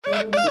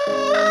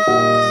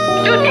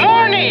Good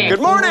morning. Good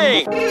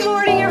morning. Good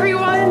morning,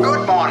 everyone.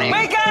 Good morning.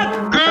 Wake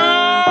up. Good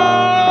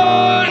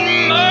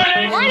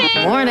morning.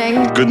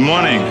 Morning. Good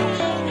morning.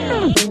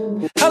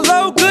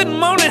 Hello, good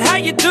morning, how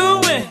you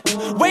doing?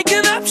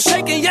 Waking up,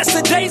 shaking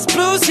yesterday's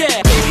blues,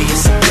 yeah. Baby,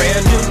 it's a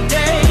brand new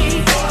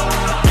day.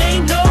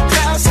 Ain't no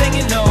clouds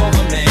hanging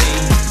over me.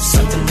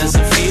 Something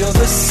doesn't feel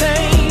the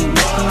same.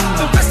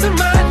 The rest of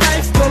my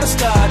life gonna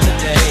start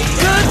today.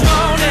 Good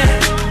morning.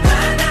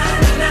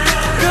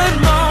 Good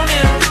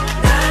morning.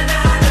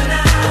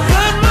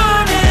 Good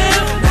morning.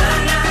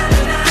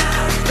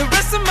 The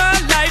rest of my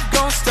life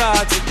gonna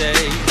start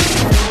today.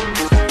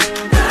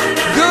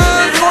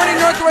 Good morning,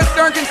 Northwest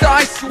Arkansas.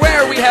 I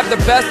swear we have the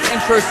best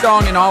intro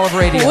song in all of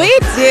radio. We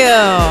do.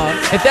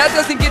 If that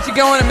doesn't get you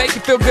going and make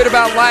you feel good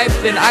about life,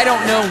 then I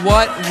don't know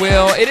what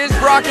will. It is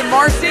Brock and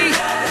Marci,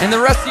 and the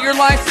rest of your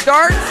life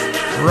starts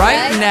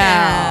right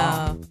now.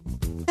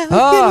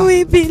 How can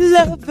we be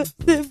lovers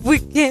if we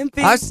can't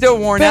be I was still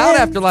worn out friends?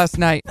 after last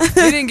night. We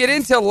didn't get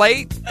in till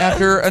late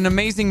after an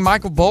amazing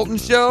Michael Bolton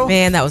show.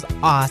 Man, that was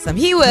awesome.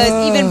 He was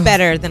even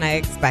better than I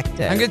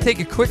expected. I'm going to take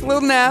a quick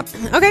little nap.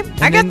 Okay,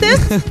 I got this.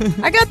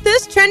 I got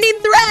this trending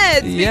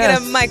thread. Speaking Yes.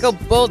 of Michael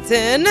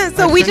Bolton.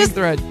 So Our we trending just,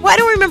 thread. well, I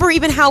don't remember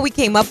even how we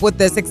came up with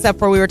this except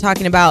for we were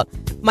talking about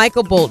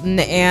Michael Bolton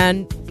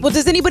and, well,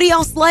 does anybody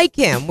else like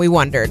him? We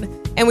wondered.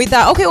 And we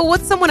thought, okay, well,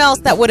 what's someone else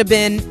that would have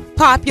been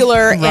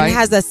popular Right. and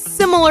has a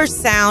similar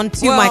sound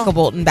to Well- Michael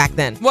Bolton back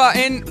then? Well,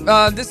 and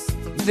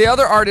the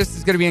other artist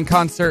is going to be in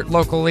concert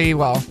locally,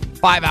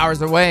 5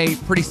 hours away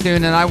pretty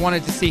soon, and I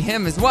wanted to see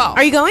him as well.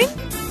 Are you going?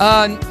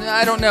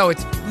 I don't know.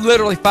 It's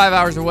literally 5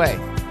 hours away.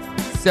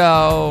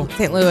 So,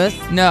 St. Louis?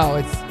 no,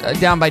 it's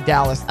down by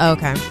Dallas.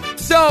 Okay.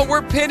 So,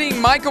 we're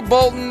pitting Michael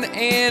Bolton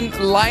and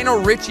Lionel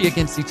Richie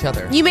against each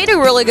other. You made a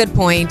really good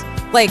point.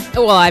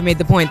 I made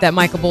the point that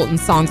Michael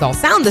Bolton's songs all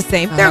sound the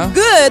same. They're Uh-huh.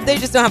 good. They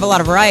just don't have a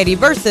lot of variety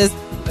versus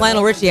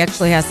Lionel Richie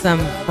actually has some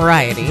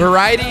variety.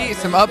 Variety,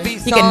 some upbeat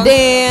songs. He can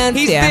dance.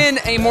 He's yeah. been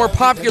a more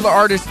popular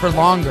artist for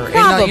longer. And,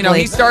 Probably.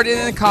 he started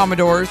in the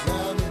Commodores.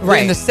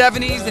 Right. In the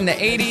 70s, in the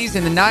 80s,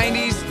 in the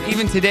 90s.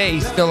 Even today,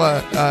 he's still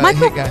a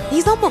Michael, hit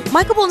guy.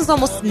 Michael Bolton's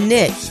almost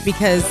niche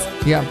because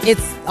Yeah.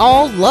 it's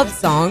all love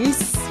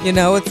songs. You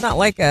know, it's not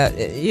like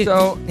a.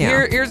 So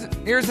yeah.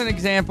 here's an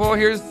example.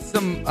 Here's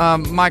some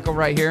Michael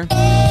right here.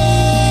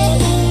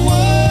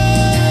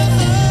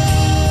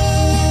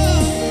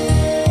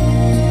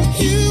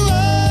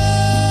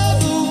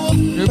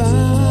 Oops.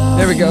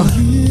 There we go.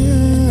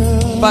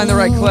 Find the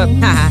right clip.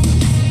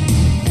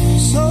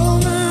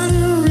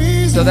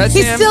 So that's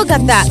He's him. still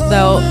got that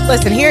though.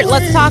 Listen, here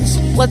let's talk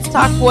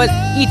what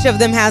each of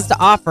them has to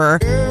offer.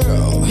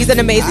 He's an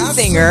amazing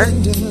singer.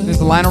 This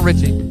is Lionel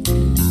Richie.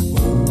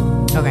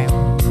 Okay.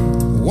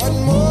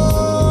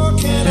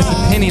 This is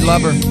Penny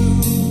Lover.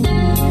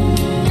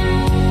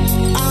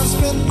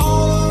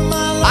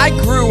 I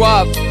grew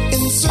up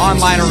on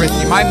Lionel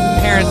Richie. My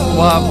parents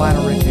love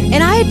Lionel Richie.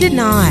 And I did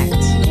not.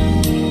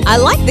 I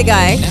like the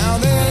guy.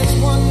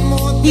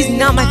 He's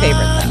not my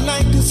favorite though.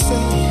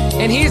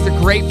 And he's a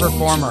great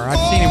performer. I've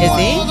seen him Is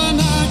once.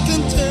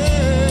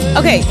 he?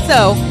 Okay,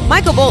 so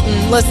Michael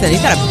Bolton, listen,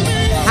 he's got a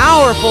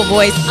powerful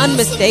voice,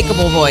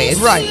 unmistakable voice.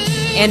 Right.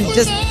 And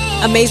just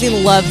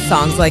amazing love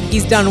songs. Like,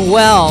 he's done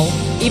well.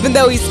 Even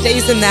though he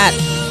stays in that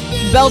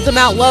belt him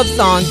out love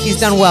songs, he's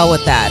done well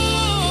with that.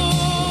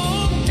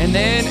 And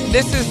then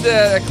this is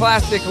the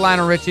classic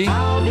Lionel Richie.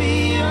 And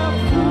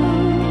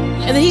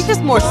then he's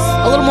just a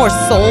little more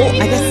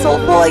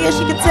soulful, I guess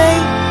you could say.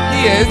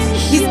 He is.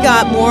 He's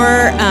got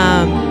more,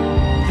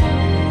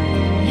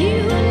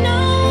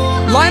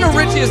 Lionel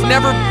Richie has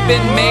never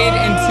been made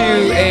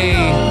into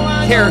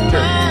a character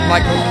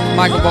like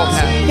Michael Bolton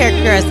has.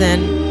 character as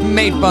in,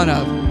 Made fun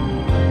of.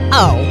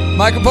 oh,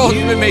 Michael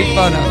Bolton's been made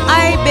fun of.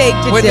 I beg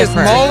to With his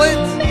differ. mullet,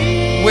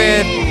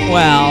 with...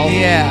 Well,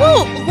 Yeah.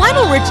 Well,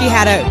 Lionel Richie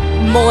had a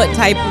mullet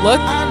type look.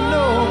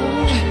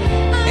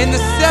 In the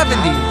 70s.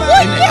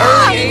 Well, in the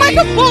yeah, early 80s.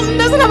 Michael Bolton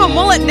doesn't have a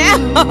mullet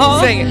now.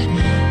 Sing it.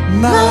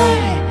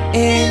 My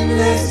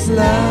endless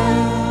love.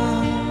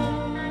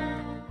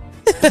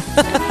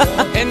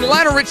 And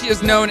Lionel Richie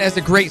is known as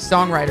a great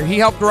songwriter. He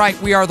helped write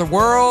 "We Are the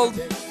World,"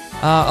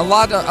 a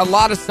lot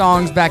of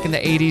songs back in the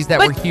 '80s that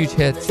were huge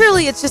hits.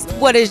 Truly, it's just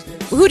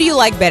who do you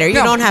like better? You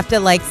No. don't have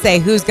to say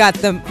who's got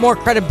the more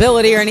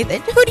credibility or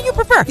anything. Who do you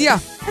prefer? Yeah,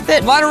 That's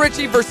it. Lionel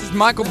Richie versus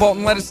Michael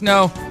Bolton. Let us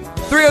know.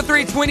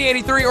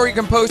 303-2083, or you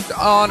can post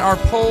on our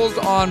polls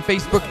on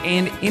Facebook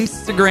and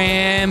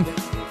Instagram.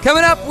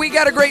 Coming up, we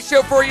got a great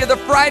show for you. The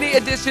Friday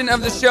edition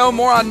of the show.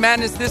 More on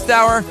Madness this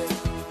hour.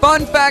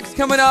 Fun facts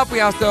coming up.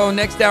 We also,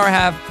 next hour,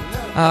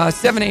 have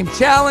 7 a.m.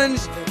 challenge.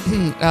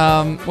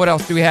 What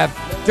else do we have?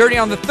 Dirty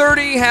on the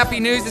 30. Happy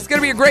news. It's going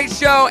to be a great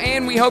show,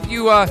 and we hope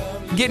you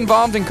get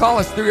involved and call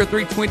us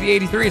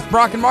 303-2083. It's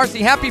Brock and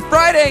Marci. Happy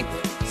Friday.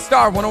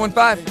 Star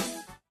 101.5.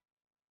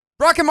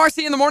 Brock and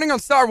Marci in the morning on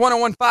Star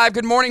 101.5.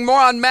 Good morning. More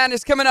on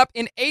Madness coming up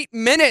in 8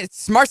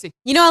 minutes. Marci.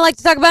 You know I like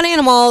to talk about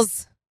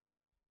animals.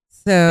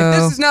 So if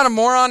this is not a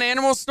moron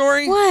animal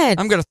story, what?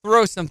 I'm going to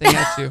throw something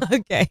at you.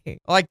 Okay.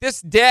 Like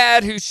this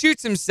dad who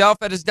shoots himself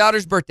at his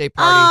daughter's birthday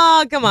party.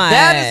 Oh, come on.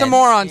 That is a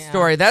moron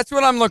story. That's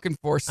what I'm looking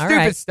for. Stupid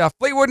right. stuff.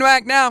 Fleetwood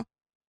Mac now.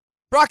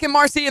 Brock and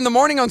Marci in the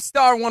morning on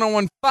Star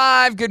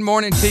 101.5. Good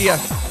morning to you.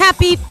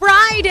 Happy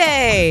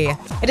Friday.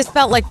 It has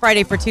felt like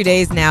Friday for 2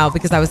 days now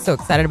because I was so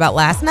excited about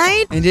last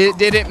night. And did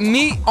it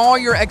meet all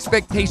your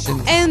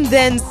expectations? And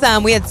then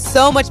some. We had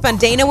so much fun.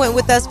 Dana went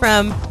with us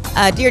from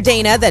Dear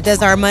Dana that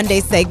does our Monday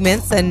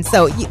segments. And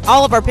so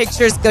all of our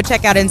pictures, go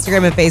check out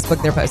Instagram and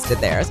Facebook. They're posted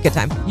there. It's a good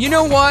time. You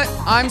know what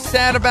I'm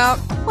sad about?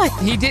 What?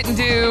 He didn't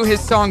do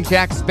his song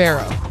Jack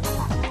Sparrow.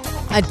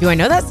 Do I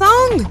know that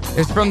song?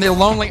 It's from The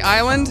Lonely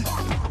Island.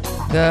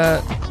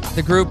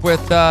 The group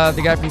with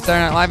the guy from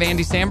Saturday Night Live,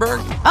 Andy Samberg.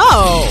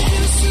 Oh.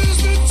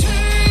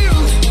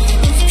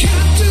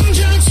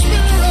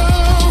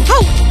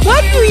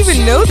 Why do you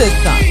even know this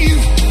song?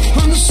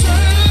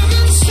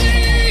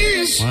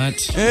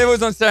 What? It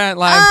was on Saturday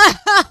Night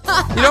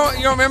Live. You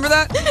don't remember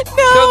that?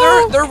 No.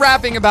 So they're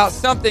rapping about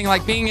something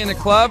like being in a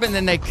club, and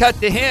then they cut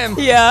to him.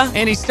 Yeah.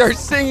 And he starts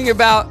singing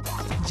about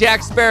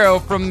Jack Sparrow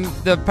from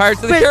the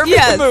Pirates of the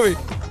Caribbean movie.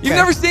 You've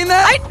never seen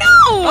that? I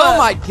know. Oh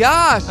my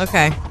gosh.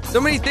 Okay. So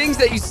many things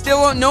that you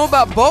still don't know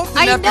about both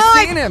I after know.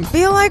 seeing him. I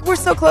feel like we're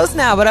so close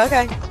now, but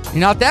okay.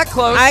 You're not that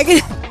close.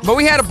 But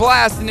we had a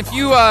blast, and if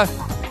you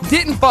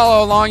didn't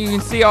follow along, you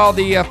can see all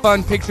the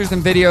fun pictures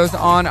and videos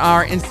on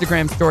our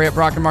Instagram story at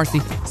Brock and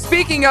Marci.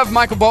 Speaking of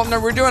Michael Bolton,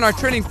 we're doing our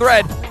trending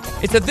thread.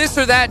 It's a this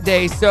or that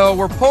day, so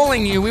we're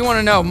polling you. We want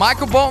to know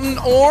Michael Bolton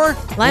or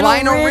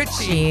Lionel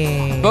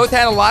Richie. Both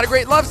had a lot of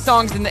great love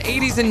songs in the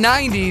 80s and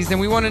 90s,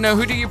 and we want to know,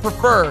 who do you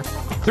prefer?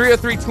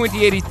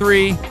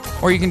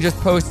 303-2083, or you can just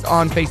post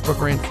on Facebook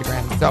or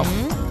Instagram.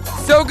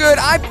 So good.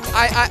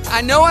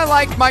 I know I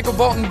like Michael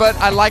Bolton, but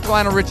I like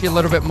Lionel Richie a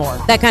little bit more.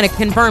 That kind of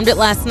confirmed it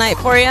last night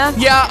for you?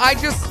 Yeah, I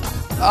just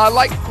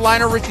like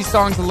Lionel Richie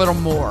songs a little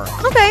more.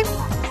 Okay.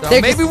 So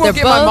maybe we'll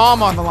get my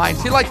mom on the line.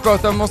 She likes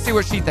both of them. We'll see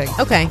what she thinks.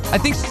 Okay. I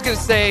think she's going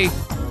to say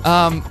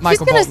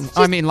Michael Bolton.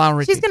 Lionel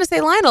Richie. She's going to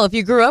say Lionel if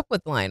you grew up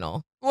with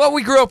Lionel. Well,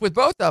 we grew up with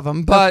both of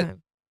them, but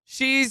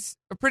she's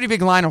a pretty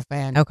big Lionel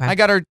fan. Okay. I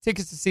got her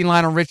tickets to see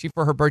Lionel Richie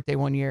for her birthday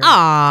one year.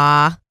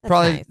 Aw.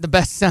 Probably nice. the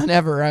best son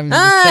ever. I'm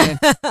just saying.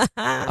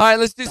 All right,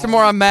 let's do some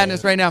more on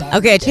Madness right now.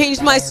 Okay, I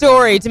changed my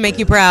story to make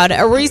you proud.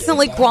 A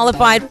recently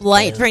qualified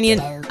flight training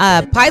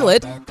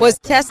pilot was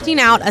testing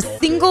out a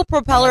single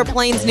propeller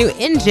plane's new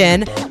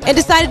engine and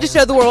decided to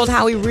show the world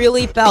how he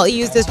really felt. He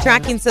used his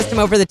tracking system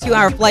over the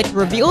 2-hour flight to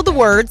reveal the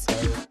words,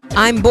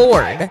 "I'm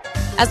bored,"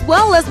 as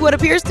well as what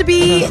appears to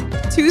be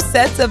 2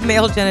 sets of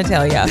male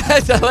genitalia.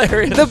 That's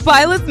hilarious. The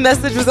pilot's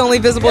message was only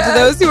visible to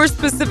those who were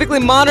specifically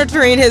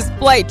monitoring his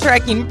flight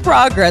tracking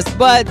progress,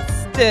 but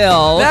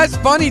still. That's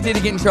funny. Did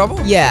he get in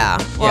trouble? Yeah.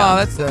 Wow,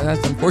 that's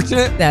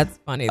unfortunate. That's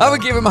funny, though. I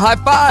would give him a high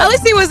five. At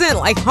least he wasn't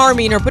like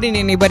harming or putting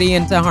anybody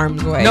into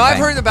harm's way. No, I've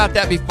heard about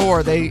that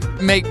before. They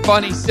make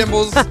funny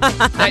symbols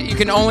that you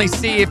can only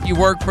see if you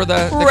work for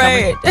the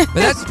right. company. But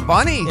that's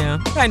funny. Yeah,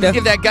 kind of.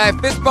 Give that guy a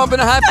fist bump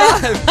and a high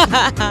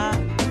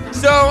five.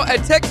 So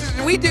at Texas,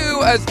 we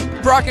do, as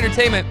Brock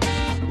Entertainment,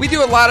 we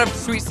do a lot of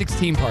Sweet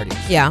 16 parties.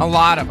 Yeah. A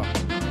lot of them.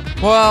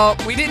 Well,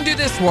 we didn't do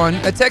this one.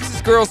 A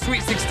Texas girl's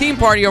Sweet 16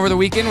 party over the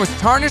weekend was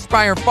tarnished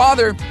by her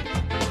father,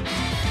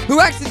 who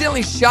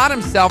accidentally shot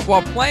himself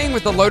while playing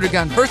with a loaded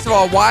gun. First of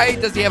all, why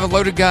does he have a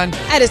loaded gun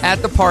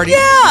at the party?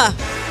 Yeah.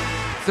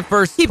 It's the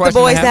first Keep question the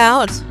boys I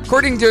have. out.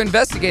 According to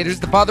investigators,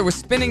 the father was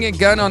spinning a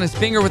gun on his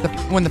finger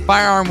when the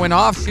firearm went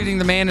off, shooting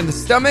the man in the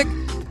stomach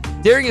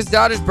during his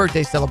daughter's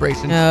birthday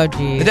celebration. Oh,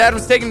 geez. The dad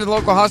was taken to the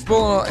local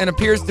hospital and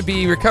appears to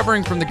be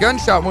recovering from the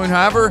gunshot wound.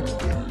 However,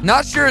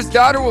 not sure his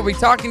daughter will be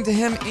talking to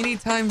him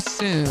anytime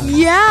soon.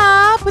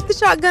 Yeah, put the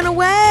shotgun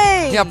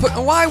away. Yeah,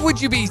 why would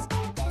you be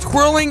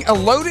twirling a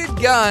loaded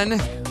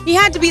gun? He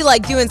had to be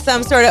like doing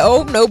some sort of,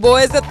 oh, no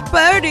boys at the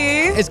party.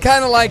 It's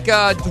kind of like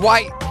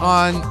Dwight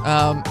on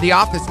The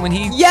Office when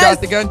he Yes.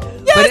 shot the gun.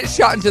 Yes. But it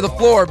shot into the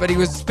floor, but he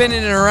was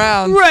spinning it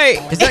around. Right.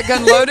 Is that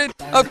gun loaded?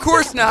 Of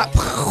course not.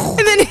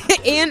 And then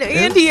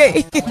Andy,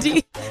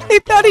 he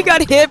thought he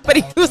got hit, but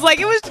he was like,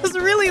 it was just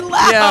really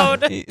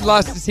loud. Yeah, he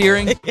lost his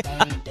hearing.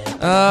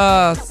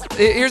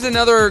 Here's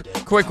another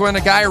quick one.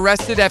 A guy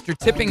arrested after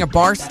tipping a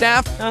bar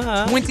staff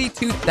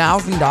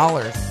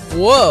 $22,000.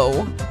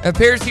 Whoa. It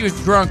appears he was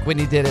drunk when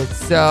he did it,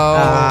 so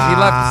he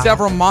left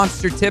several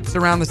monster tips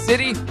around the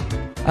city.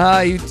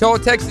 He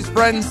told Texas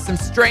friends some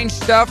strange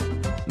stuff,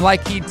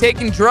 like he'd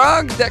taken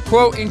drugs that,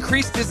 quote,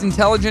 increased his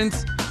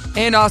intelligence,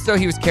 and also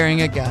he was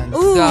carrying a gun.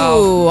 Ooh,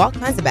 so, all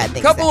kinds of bad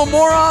things. couple of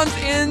morons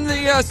in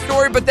the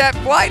story, but that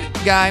flight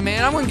guy,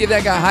 man, I'm going to give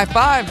that guy a high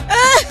five.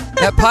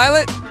 That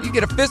pilot, you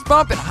get a fist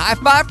bump and a high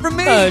five from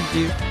me. Oh,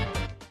 dude.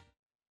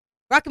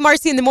 Rock and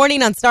Marci in the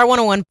morning on Star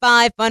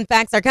 101.5. Fun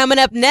facts are coming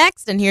up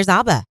next, and here's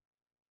Abba.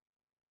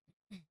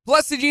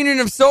 Blessed Union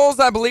of Souls,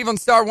 I believe, on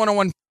Star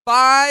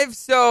 101.5.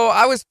 So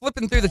I was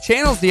flipping through the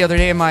channels the other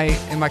day in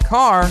my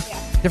car,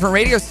 different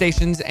radio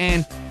stations,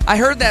 and I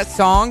heard that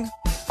song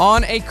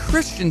on a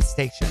Christian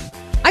station.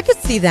 I could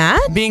see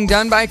that. Being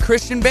done by a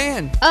Christian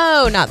band.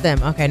 Oh, not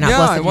them. Okay, not No,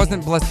 Blessed it Unity.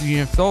 wasn't Blessed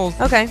Unity of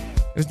Souls. Okay.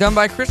 It was done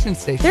by a Christian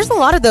station. There's a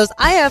lot of those.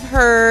 I have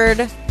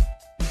heard.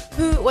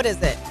 What is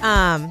it?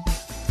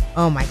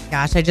 Oh my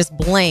gosh, I just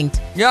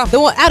blanked. Yeah. The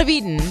one Out of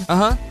Eden.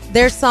 Uh-huh.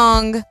 Their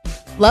song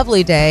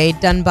Lovely Day,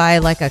 done by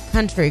like a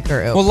country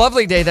group. Well,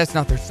 Lovely Day, that's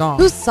not their song.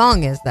 Whose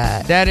song is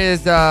that? That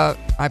is, I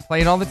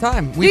play it all the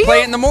time. We Do play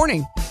you? it in the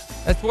morning.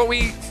 That's what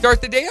we start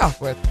the day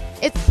off with.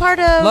 It's part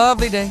of.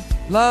 Lovely day,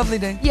 lovely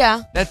day.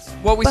 Yeah, That's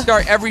what we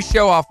start every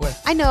show off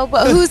with. I know,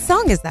 but whose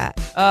song is that?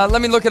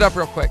 Let me look it up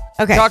real quick.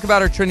 Okay. Talk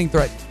about our trending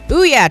thread.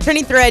 Ooh, yeah,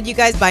 trending thread. You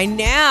guys by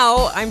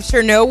now, I'm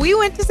sure know, we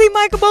went to see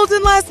Michael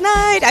Bolton last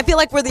night. I feel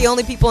like we're the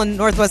only people in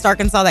Northwest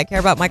Arkansas that care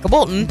about Michael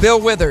Bolton. Bill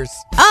Withers.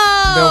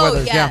 Oh, Bill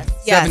Withers, yes,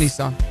 yeah. yes. 70s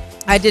song.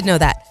 I did know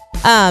that.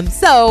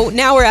 So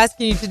now we're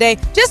asking you today,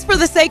 just for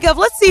the sake of,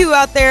 let's see who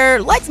out there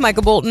likes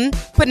Michael Bolton,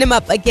 putting him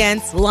up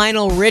against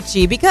Lionel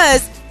Richie,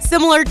 because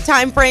similar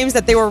time frames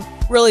that they were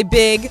really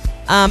big,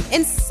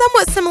 and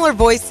somewhat similar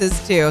voices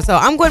too. So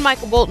I'm going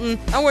Michael Bolton.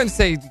 I wouldn't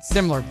say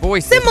similar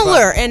voices.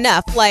 Similar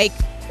enough, like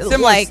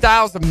Similar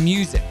styles of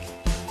music.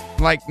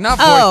 Like, not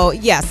voices. Oh,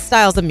 yes,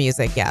 styles of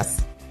music,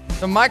 yes.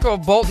 So Michael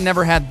Bolton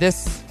never had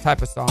this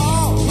type of song.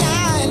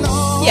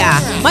 Yeah,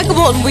 Michael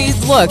Bolton, we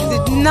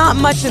looked, not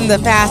much in the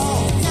fast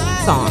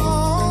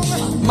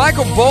song.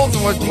 Michael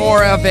Bolton was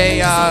more of a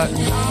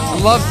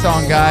love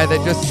song guy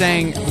that just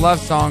sang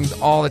love songs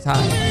all the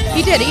time.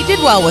 He did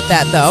well with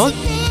that though.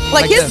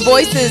 Like his this.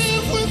 voice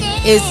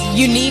is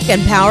unique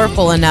and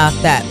powerful enough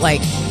that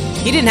like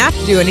he didn't have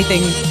to do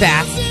anything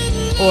fast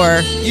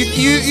or You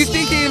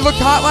think he looked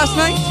hot last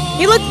night?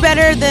 he looked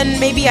better than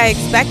maybe I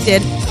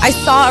expected. I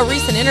saw a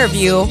recent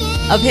interview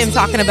of him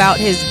talking about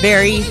his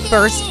very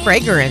first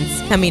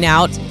fragrance coming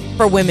out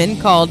for women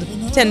called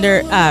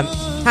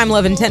Time,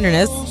 Love, and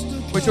Tenderness.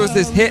 Which was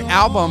his hit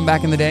album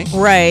back in the day.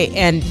 Right,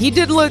 and he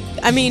did look,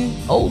 I mean,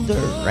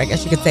 older, I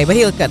guess you could say, but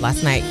he looked good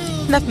last night.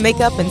 Enough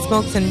makeup and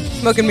smoke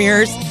and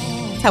mirrors.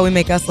 That's how we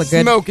make us look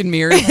good. Smoke and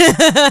mirrors.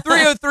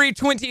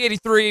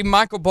 303-2083,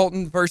 Michael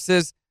Bolton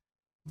versus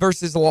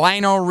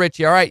Lionel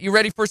Richie. All right, you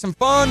ready for some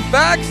fun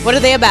facts? What are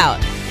they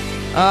about?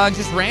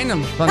 Just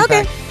random fun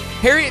Okay. facts.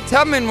 Harriet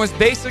Tubman was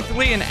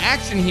basically an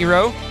action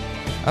hero.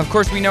 Of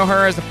course, we know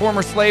her as a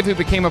former slave who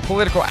became a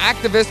political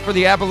activist for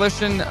the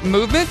abolition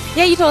movement.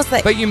 Yeah, you told us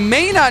that. But you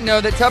may not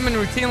know that Tubman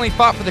routinely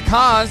fought for the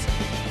cause.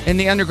 In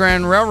the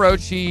Underground Railroad,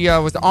 she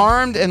was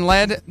armed and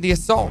led the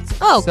assault.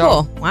 Oh, So,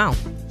 cool. Wow.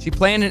 She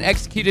planned and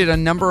executed a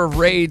number of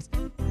raids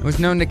and was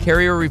known to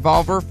carry a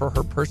revolver for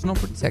her personal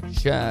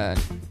protection.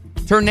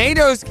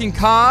 Tornadoes can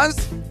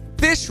cause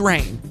fish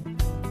rain.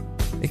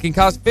 It can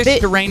cause fish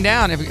to rain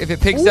down if it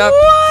picks up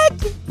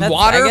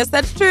water. I guess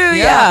that's true,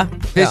 yeah.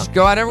 Fish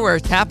go out everywhere.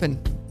 It's happened.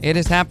 It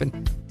has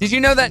happened. Did you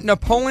know that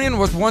Napoleon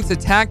was once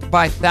attacked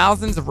by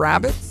thousands of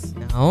rabbits?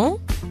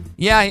 No.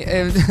 Yeah,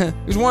 he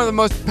was one of the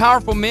most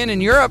powerful men in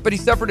Europe, but he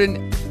suffered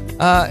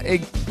I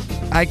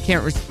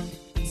can't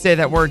say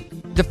that word,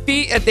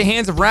 defeat at the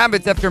hands of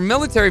rabbits after a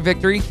military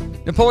victory.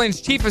 Napoleon's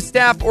chief of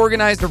staff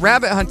organized a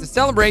rabbit hunt to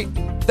celebrate.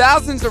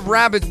 Thousands of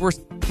rabbits were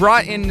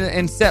brought in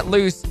and set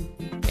loose,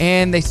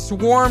 and they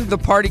swarmed the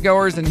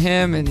partygoers and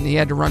him, and he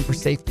had to run for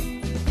safety.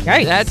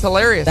 Right. That's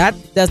hilarious. That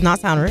does not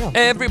sound real.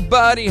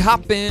 Everybody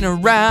hopping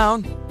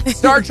around.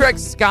 Star Trek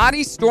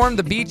Scotty stormed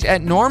the beach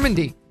at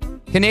Normandy.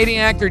 Canadian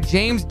actor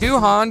James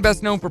Doohan,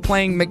 best known for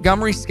playing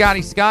Montgomery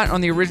Scotty Scott on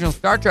the original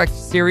Star Trek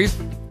series,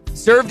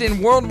 served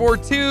in World War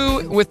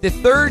II with the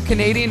 3rd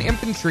Canadian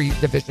Infantry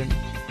Division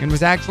and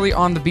was actually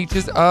on the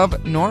beaches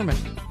of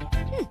Normandy.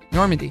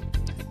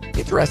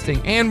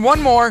 Interesting. And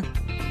one more.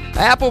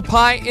 Apple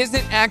pie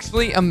isn't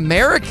actually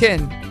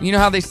American. You know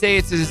how they say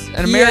it's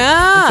an American?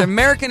 Yeah. It's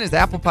American as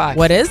apple pie.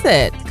 What is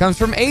it? It comes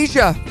from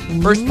Asia.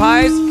 First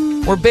pies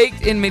were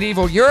baked in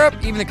medieval Europe.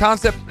 Even the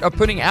concept of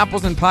putting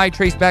apples in pie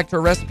traced back to a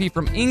recipe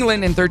from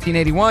England in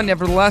 1381.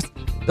 Nevertheless,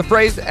 the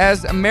phrase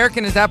 "as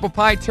American as apple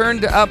pie"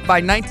 turned up by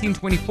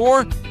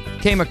 1924,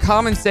 became a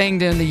common saying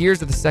during the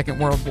years of the Second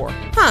World War.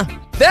 Huh.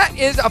 That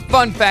is a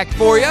fun fact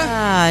for you.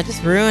 I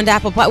just ruined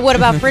apple pie. What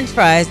about French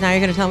fries? Now you're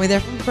going to tell me they're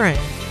from France.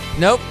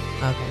 Nope.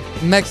 Okay.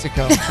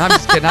 Mexico. I'm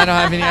just kidding. I don't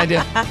have any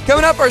idea.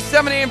 Coming up, our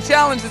 7 a.m.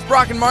 challenge is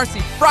Brock and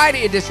Marci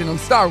Friday edition on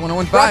Star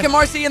 101.5. Brock and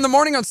Marci in the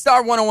morning on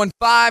Star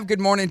 101.5. Good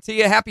morning to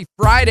you. Happy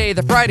Friday,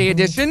 the Friday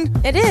edition.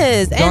 It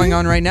is. Going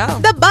on right now.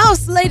 The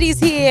boss lady's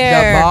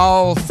here. The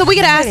boss. So we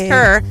got to ask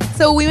her.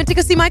 So we went to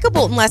go see Michael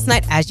Bolton last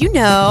night, as you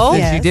know.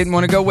 Since you didn't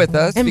want to go with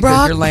us And because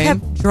Brock you're lame.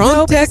 kept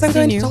drunk because I'm texting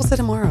going to you. Tulsa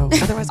tomorrow.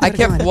 Otherwise, I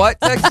kept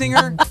what texting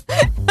her?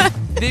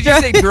 Did you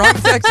say drunk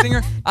texting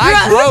her?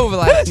 I drove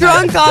last night.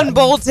 Drunk on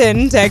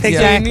Bolton texting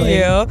Exactly.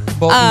 you.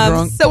 Bolton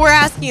drunk. So we're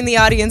asking the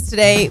audience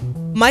today,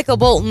 Michael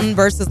Bolton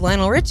versus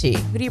Lionel Richie.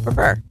 Who do you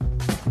prefer?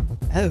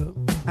 Oh,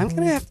 I'm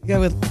going to have to go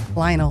with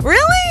Lionel.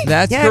 Really?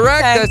 That's Yeah, correct.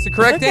 okay. That's the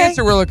correct Okay.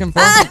 answer we're looking for.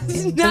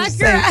 That's not Just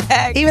saying,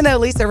 correct. Even though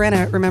Lisa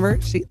Rinna, remember,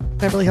 she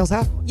Beverly Hills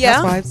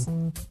Yeah. Housewives.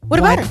 What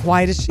about her?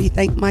 Why does she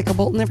thank Michael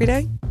Bolton every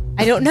day?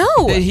 I don't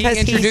know. Did he 'Cause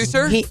introduce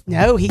her?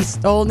 No, he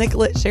stole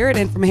Nicolette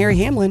Sheridan from Harry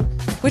Hamlin,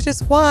 which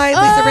is why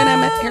Lisa Rinna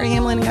met Harry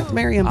Hamlin and got to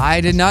marry him.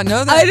 I did not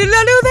know that. I did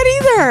not know that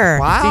either.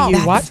 Wow. Do you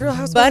That's watch Real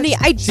Housewives? Funny.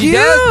 I do. She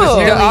does, but she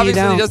Clearly you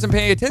obviously don't. doesn't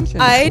pay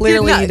attention. I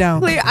Clearly do not, you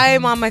don't. I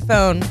am on my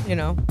phone,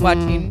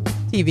 watching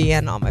TV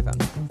and on my phone.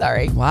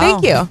 Sorry. Wow.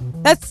 Thank you.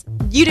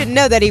 You didn't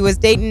know that he was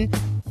dating.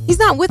 He's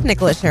not with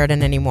Nicolette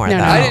Sheridan anymore. No, though.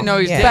 no. I didn't know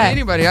he was dating But-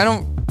 anybody. I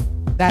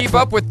don't That's keep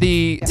what- up with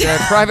the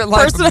private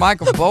life of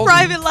Michael Bolton.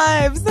 Private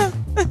lives.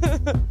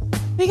 What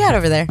you got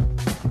over there?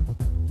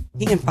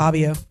 He and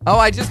Fabio. Oh,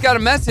 I just got a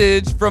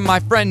message from my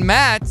friend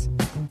Matt.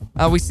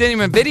 We sent him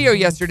a video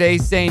yesterday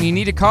saying you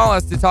need to call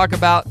us to talk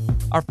about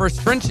our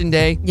first Frenching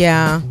Day.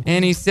 Yeah.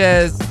 And he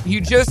says, you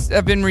just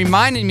have been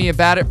reminding me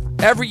about it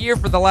every year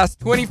for the last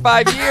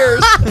 25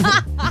 years.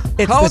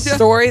 It's Told the ya.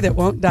 story that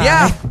won't die.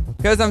 Yeah,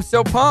 because I'm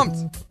so pumped.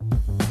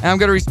 And I'm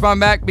going to respond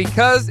back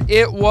because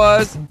it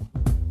was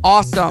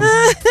awesome.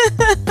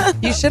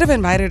 You should have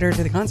invited her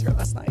to the concert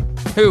last night.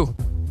 Who?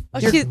 Oh,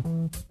 You're-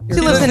 she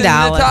lives in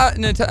Dallas.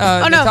 No.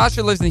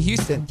 Natasha lives in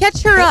Houston.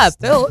 Catch her But up.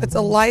 still, it's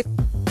a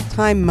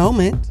lifetime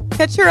moment.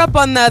 Catch her up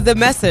on the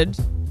message.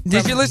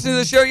 Did you listen to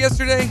the show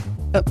yesterday?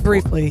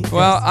 Briefly.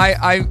 Well,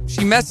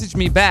 she messaged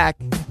me back,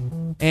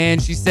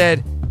 and she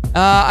said,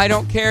 I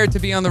don't care to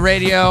be on the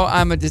radio.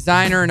 I'm a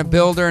designer and a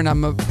builder, and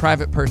I'm a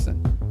private person.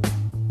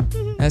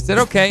 And I said,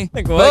 okay.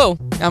 whoa.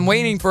 But I'm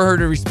waiting for her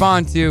to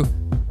respond to,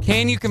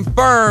 can you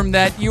confirm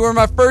that you were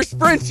my first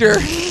Frencher?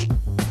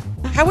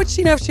 How would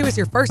she know if she was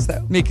your first,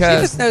 though? Because-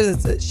 she just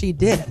knows that she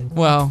did.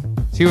 Well,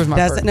 she was my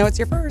Doesn't first. know it's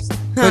your first.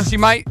 But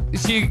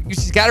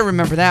she's got to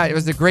remember that. It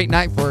was a great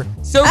night for her.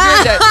 So good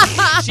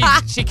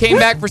that she came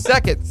back for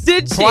seconds.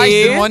 Did she? Twice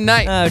in one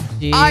night. Oh,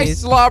 jeez. I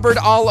slobbered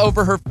all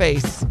over her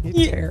face.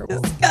 You're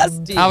terrible.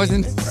 Disgusting. I was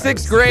in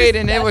sixth grade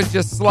and it was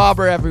just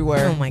slobber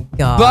everywhere. Oh, my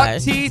gosh.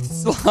 Buck teeth,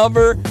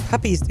 slobber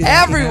Puppies do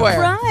that. everywhere.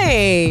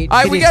 Right. All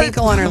right, Did we you got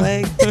tinkle on her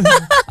leg?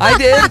 I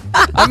did.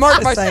 I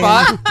marked my Just saying.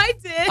 spot. I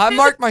did. I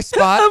marked my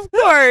spot. Of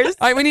course.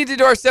 All right, we need to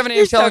do our 7 a.m.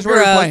 You're so challenge. What are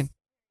we gross. playing?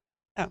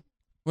 Oh.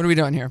 What are we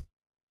doing here?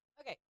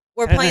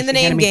 We're I don't know playing if the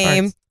she's name getting me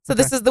game. cards. So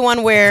this is the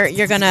one where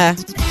you've got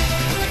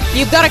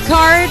a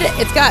card.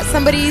 It's got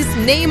somebody's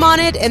name on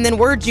it and then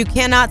words you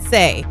cannot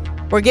say.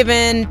 We're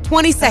given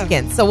 20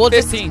 seconds. So we'll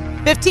 15.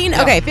 just 15.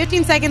 Yeah. Okay,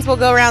 15 seconds. We'll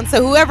go around.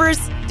 So whoever's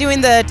doing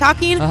the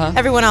talking, Uh-huh.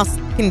 everyone else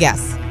can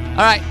guess. All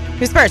right,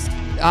 Who's first?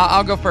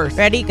 I'll go first.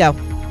 Ready? Go.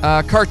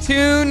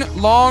 Cartoon,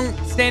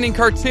 long-standing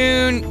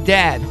cartoon,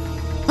 dad.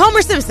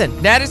 Homer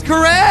Simpson. That is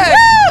correct.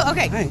 Woo!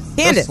 Okay. Nice. So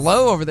Candace.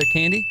 slow over there,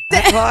 Candy.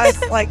 That's why I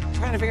was like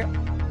trying to figure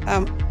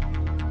out.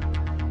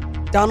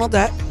 Donald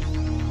Duck.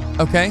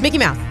 Okay. Mickey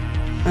Mouse.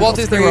 Uncle Walt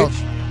Disney World.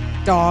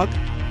 Scrooge, Dog.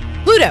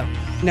 Pluto.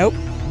 Nope.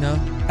 No.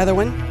 Other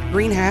one.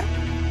 Green hat.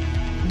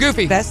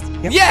 Goofy. Vest.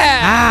 Yep. Yeah.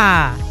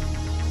 Ah.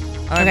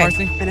 All right, Okay.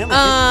 Marcy. I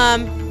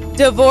know.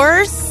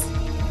 Divorce.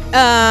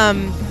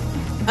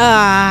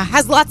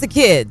 Has lots of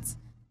kids.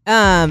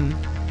 The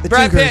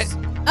Brad Pitt.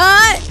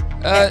 Cougars.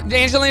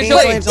 Angelina Angel-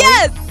 Jolie. Angel-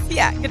 Yes.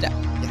 Yeah. Good job.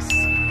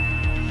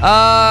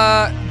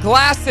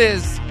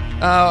 Glasses.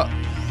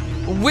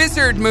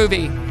 Wizard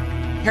movie.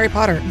 Harry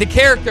Potter. The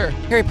character.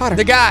 Harry Potter.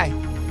 The guy.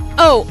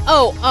 Oh.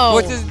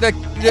 What's his the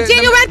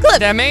Daniel Radcliffe.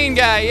 The main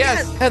guy.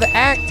 Yes. Oh, the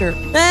actor.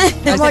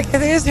 I'm like,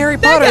 it is Harry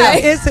That Potter. guy.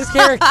 It is his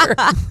character.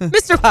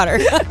 Mr. Potter.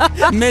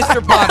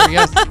 Mr. Potter.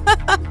 Yes.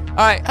 All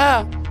right.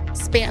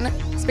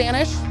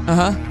 Spanish.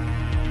 Uh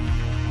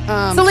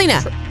huh.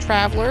 Selena.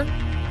 Traveler.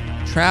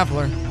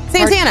 Traveler.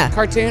 Santana.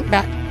 Cartoon.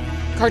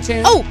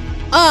 Cartoon. Oh.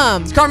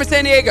 It's Carmen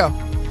Sandiego.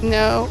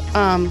 No.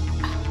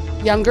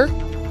 Younger.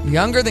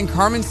 Younger than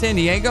Carmen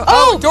Sandiego.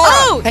 Oh. Dora.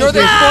 Oh. Thank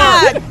Northern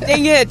you. Explorer.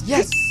 Dang it.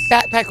 Yes.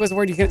 Backpack was a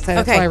word you couldn't say.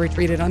 That's Okay. why I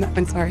retreated on that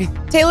one. Sorry.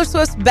 Taylor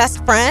Swift's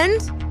best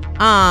friend.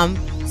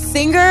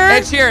 Singer.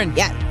 Ed Sheeran.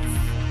 Yeah.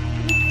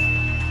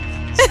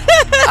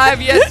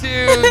 I've yet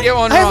to get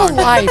one I have a wrong.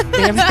 life,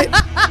 damn it.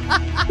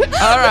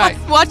 All right.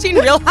 Watching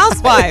Real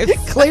Housewives.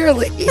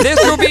 Clearly. This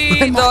will be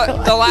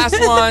the last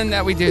one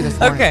that we do this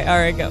morning. Okay. All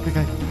right. Go.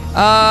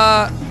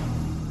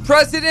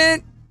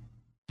 President,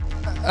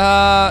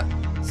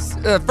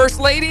 First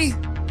Lady,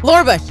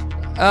 Laura Bush.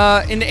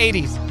 in the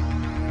 80s.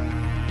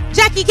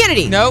 Jackie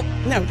Kennedy. Nope.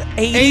 No, the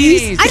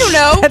 80s. 80s. I don't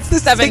know. That's the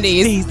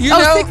 70s. 60s. You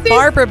know? 60s?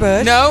 Barbara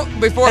Bush. No,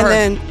 before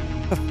And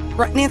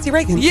her. then Nancy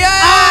Reagan. Yeah!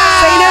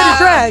 Say no to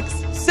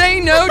drugs. Say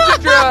no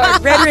to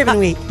drugs. Red Ribbon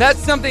Week. That's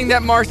something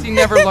that Marcy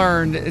never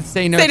learned. Is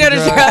say no Say to no to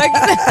drugs.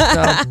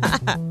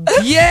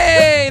 So,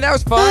 yay! That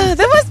was fun.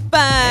 That was fun.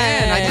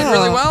 Man, I did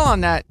really well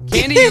on that.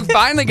 Candy, you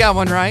finally got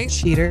one right.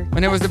 Cheater.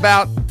 When it was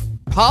about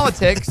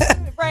politics.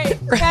 Right.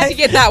 Had to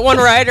get that one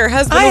right. Her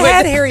husband I would-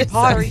 had Harry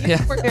Potter. You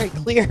Yeah. weren't very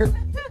clear.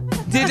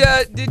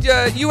 Did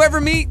you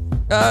ever meet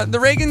the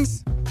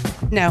Reagans?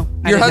 No.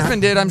 I Your did not.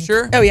 husband did, I'm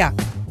sure. Oh, yeah.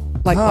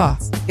 Like Ah.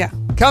 lots. Yeah.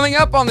 Coming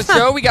up on the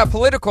show, we got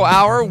Political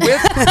Hour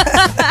with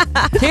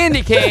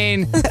Candy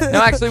Cane.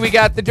 No, actually, we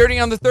got the Dirty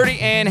on the 30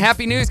 and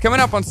Happy News coming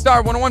up on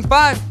Star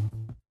 101.5.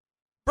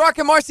 Brock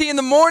and Marci in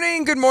the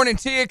morning. Good morning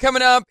to you.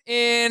 Coming up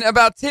in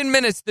about 10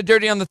 minutes, the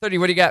Dirty on the 30.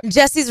 What do you got?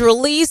 Jesse's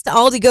released,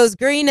 Aldi goes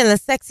green, and the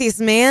sexiest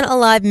man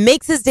alive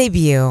makes his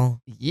debut.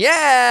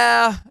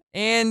 Yeah.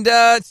 And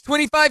it's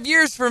 25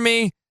 years for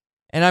me,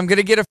 and I'm going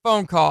to get a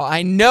phone call.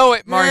 I know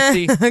it,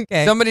 Marci.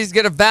 Okay. Somebody's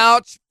going to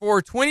vouch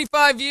for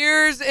 25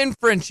 years in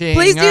Frenching.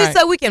 Please do All right.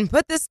 so we can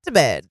put this to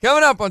bed.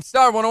 Coming up on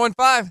Star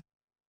 101.5.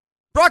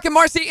 Brock and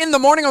Marci in the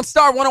morning on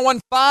Star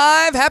 101.5.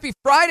 Happy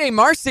Friday,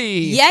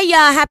 Marci.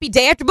 Yeah. Happy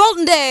day after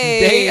Bolton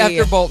Day. Day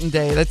after Bolton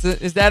Day.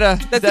 Is that a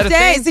That's a the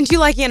day. thing? Since you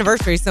like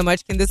anniversaries so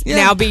much, can this Yeah,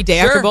 now be day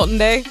sure. after Bolton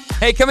Day?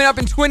 Hey, coming up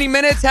in 20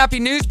 minutes, happy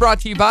news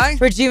brought to you by.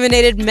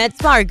 Rejuvenated Med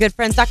Spa, our good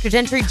friends Dr.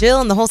 Gentry, Jill,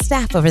 and the whole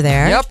staff over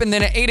there. Yep, and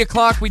then at 8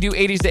 o'clock, we do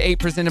 80s to 8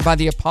 presented by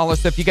the Apollo.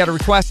 So if you got a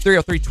request,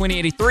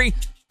 303-2083.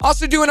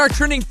 Also doing our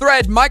trending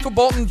thread, Michael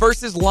Bolton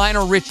versus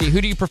Lionel Richie.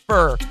 Who do you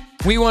prefer?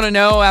 We want to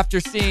know after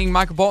seeing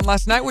Michael Bolton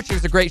last night, which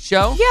was a great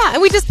show. Yeah,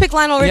 and we just picked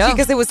Lionel Richie Yeah.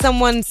 because it was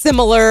someone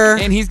similar.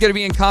 And he's going to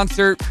be in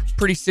concert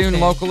pretty soon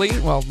locally.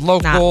 Well,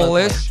 locally.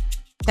 local-ish.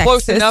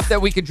 Close Texas. enough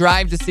that we could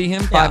drive to see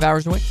him 5 Yeah.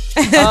 hours away.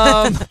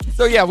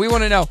 So, yeah, we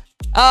want to know.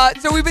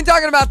 So we've been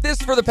talking about this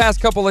for the past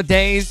couple of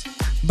days.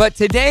 But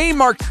today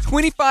marks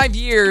 25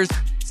 years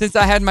since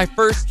I had my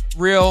first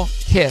real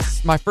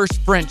kiss, my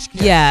first French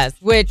kiss. Yes,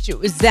 which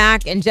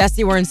Zach and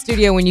Jesse were in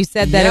studio when you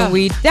said that, Yeah. and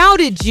we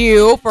doubted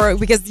you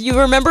because you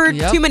remembered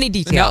Yep. too many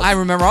details. No, I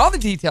remember all the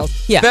details.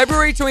 Yeah.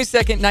 February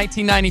 22nd,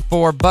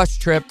 1994, bus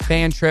trip,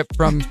 band trip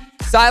from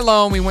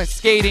Siloam. We went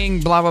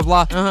skating, blah, blah,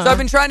 blah. Uh-huh. So I've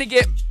been trying to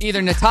get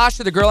either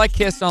Natasha, the girl I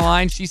kissed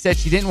online. She said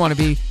she didn't want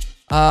to be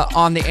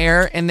on the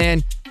air. And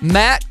then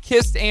Matt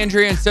kissed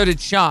Andrea, and so did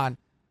Sean.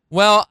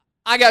 Well,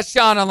 I got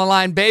Sean on the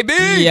line, baby.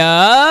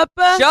 Yup.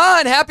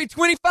 Sean, happy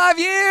 25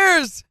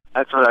 years.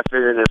 That's what I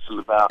figured this was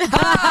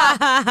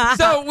about.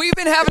 So we've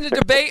been having a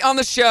debate on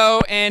the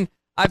show, and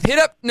I've hit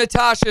up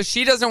Natasha.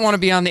 She doesn't want to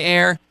be on the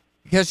air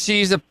because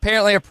she's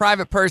apparently a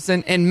private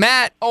person. And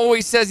Matt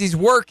always says he's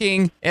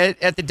working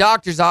at the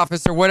doctor's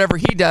office or whatever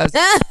he does.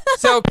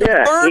 So Yeah,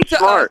 confirm he's to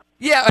smart. us.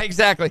 Yeah,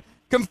 exactly.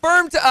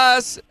 Confirm to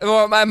us,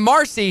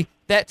 Marci,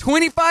 that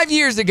 25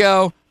 years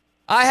ago,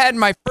 I had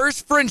my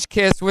first French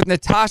kiss with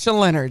Natasha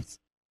Leonards.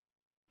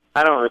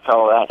 I don't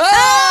recall that.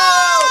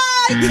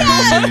 Oh!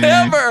 Yes!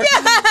 Whatever.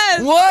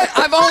 Yes! What?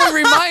 I've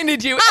only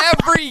reminded you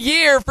every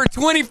year for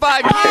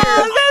 25 years.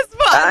 Oh,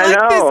 that's fun. I I like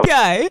know. this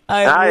guy.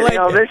 I like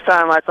it. This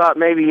time I thought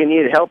maybe you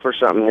needed help or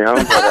something,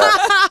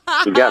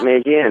 but you got me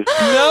again.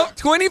 Nope,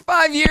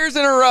 25 years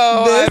in a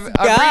row. This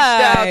I've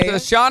guy. reached out to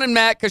Sean and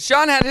Matt because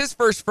Sean had his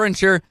first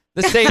Frencher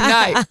the same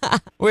night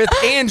with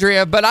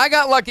Andrea, but I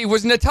got lucky.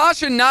 Was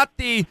Natasha not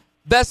the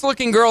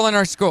best-looking girl in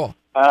our school?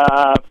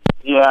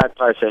 Yeah, I'd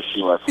probably say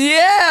she was.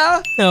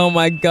 Yeah, Oh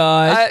my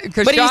gosh.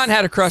 because But he Sean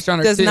had a crush on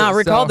her does too. not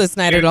recall so. this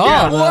night at all.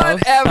 Yeah. though.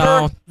 Whatever.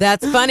 So,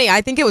 that's funny.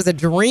 I think it was a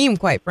dream,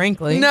 quite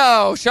frankly.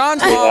 No,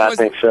 Sean's Yeah, mom I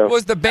think so.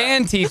 was the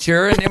band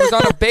teacher, and it was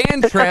on a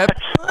band trip.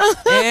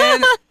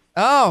 And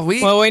Well,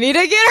 we need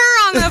to get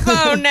her on the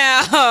phone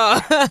now.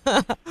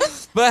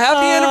 but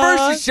happy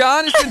anniversary,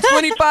 Sean! It's been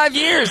 25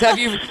 years. Have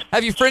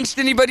you Frenched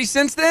anybody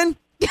since then?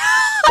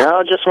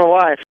 No, just my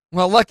wife.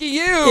 Well, lucky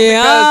you.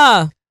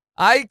 Yeah. Because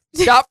I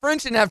stopped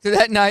Frenching after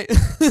that night.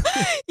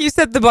 You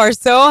set the bar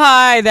so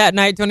high that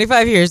night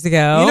 25 years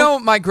ago. You know,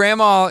 my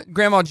grandma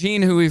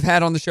Jean, who we've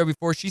had on the show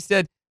before, she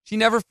said she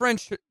never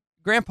Frenched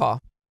Grandpa.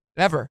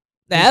 Ever.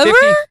 In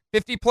Ever?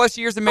 50 plus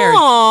years of marriage.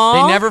 Aw.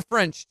 They never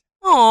Frenched.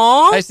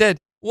 Aw. I said,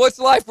 what's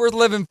life worth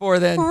living for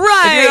then?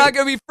 Right. If you're not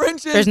going to be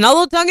Frenching. There's no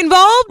little tongue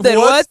involved, then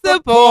What's what's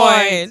the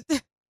the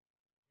point?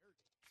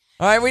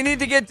 All right, we need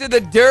to get to the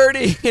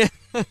dirty.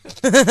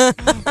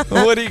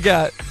 What do you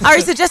got? All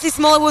right, so Jesse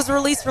Smollett was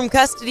released from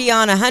custody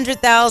on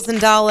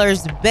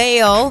 $100,000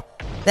 bail.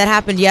 That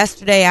happened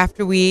yesterday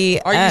after we...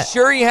 Are you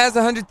sure he has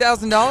 $100,000?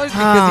 Because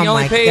Oh, he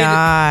only my paid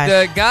gosh.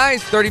 the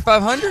guys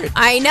 $3,500.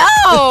 I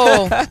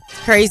know. It's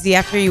crazy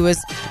after he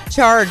was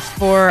charged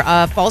for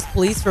a false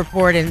police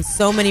report and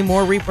so many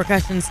more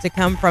repercussions to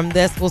come from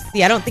this. We'll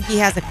see. I don't think he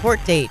has a court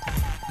date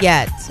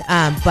yet,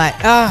 but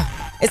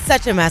it's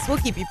such a mess. We'll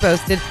keep you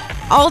posted.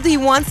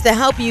 Aldi wants to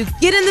help you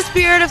get in the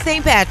spirit of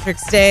St.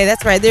 Patrick's Day.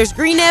 That's right. There's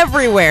green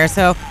everywhere.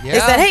 So they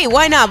Yeah. said, hey,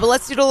 why not? But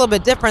let's do it a little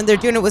bit different. They're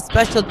doing it with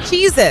special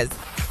cheeses.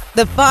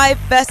 The 5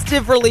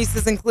 festive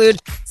releases include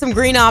some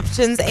green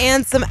options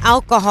and some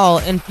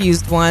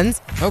alcohol-infused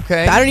ones.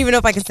 Okay. I don't even know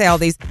if I can say all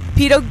these.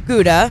 Pito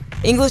Gouda,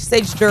 English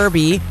Sage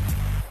Derby,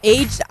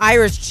 aged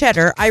Irish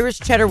cheddar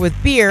with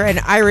beer, and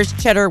Irish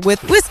cheddar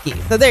with whiskey.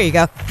 So there you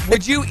go.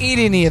 Would you eat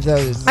any of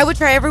those? I would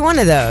try every one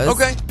of those.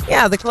 Okay.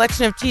 Yeah, the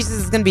collection of cheeses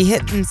is going to be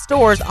hitting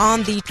stores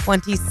on the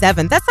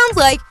 27th. That sounds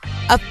like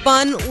a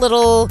fun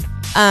little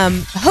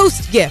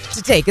host gift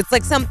to take. It's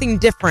like something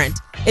different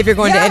if you're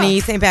going to Yeah. any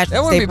St. That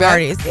Patrick's wouldn't Day be bad.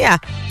 parties. Yeah.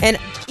 And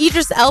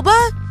Idris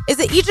Elba? Is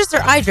it Idris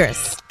or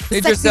Idris? The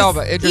Idris sexiest-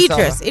 Elba.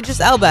 Idris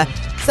Elba.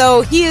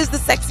 So he is the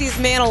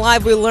sexiest man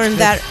alive. We learned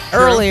That's that true.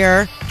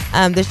 earlier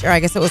this year. I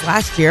guess it was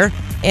last year.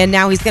 And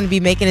now he's going to be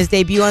making his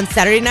debut on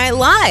Saturday Night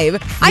Live.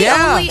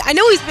 Yeah. I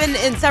know he's been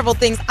in several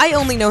things. I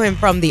only know him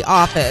from The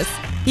Office.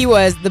 he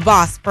was the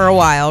boss for a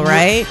while,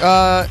 right?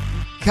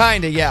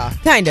 Kinda, yeah.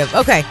 Kind of.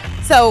 Okay.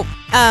 So,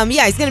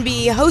 he's going to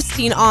be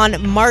hosting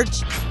on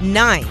March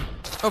 9th.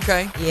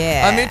 Okay.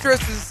 Yeah. I'm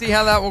interested to see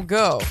how that will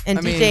go. And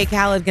DJ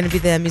Khaled going to be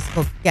the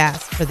musical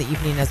guest for the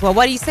evening as well.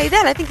 Why do you say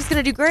that? I think he's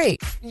going to do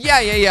great.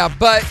 Yeah.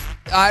 But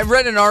I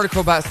read an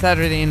article about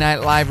Saturday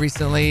Night Live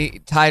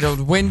recently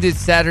titled, "When Did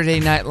Saturday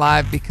Night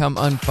Live Become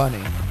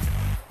Unfunny?"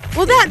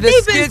 Well, the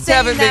they've been skits saying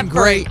haven't that been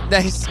great.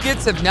 The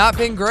skits have not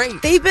been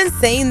great. They've been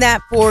saying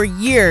that for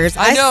years.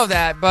 I know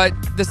that, but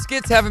the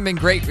skits haven't been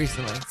great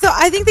recently. So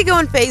I think they go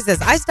in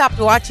phases. I stopped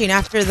watching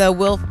after the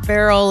Will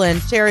Ferrell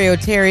and Sherry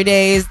O'Terry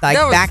days, like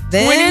that was back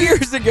then. 20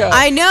 years ago.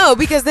 I know,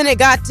 because then it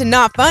got to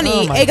not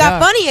funny. Oh It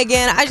got funny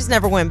again. I just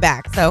never went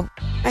back. So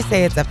I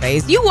say it's a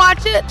phase. You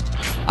watch it?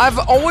 I've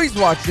always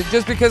watched it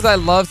just because I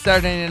love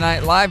Saturday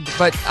Night Live,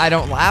 but I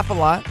don't laugh a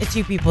lot. It's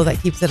you people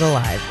that keeps it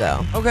alive,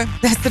 though. Okay.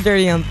 That's the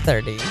Dirty on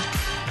 30.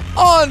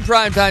 On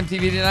Primetime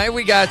TV tonight,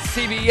 we got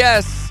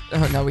CBS.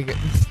 Oh, no, we get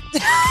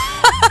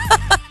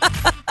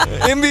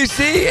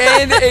NBC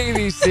and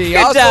ABC. Good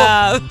also,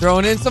 job.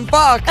 throwing in some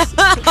Fox.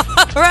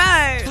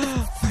 Right.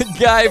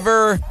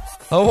 MacGyver,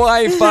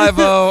 Hawaii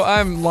Five-0.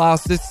 I'm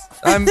lost.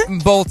 I'm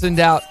bolted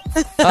out.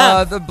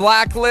 The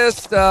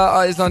Blacklist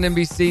is on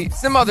NBC.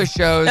 Some other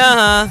shows.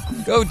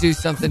 Go do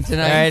something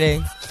tonight.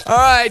 Alrighty. All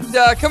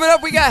right. Coming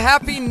up, we got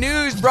Happy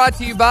News brought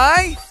to you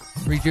by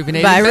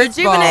Rejuvenated.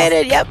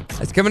 Rejuvenated, yep.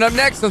 That's coming up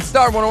next on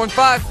Star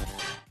 101.5.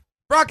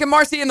 Brock and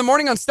Marci in the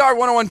morning on Star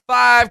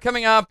 101.5.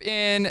 Coming up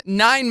in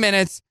 9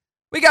 minutes.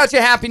 We got you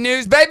Happy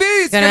News, baby.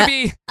 It's going to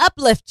be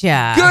uplift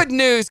ya. Good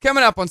news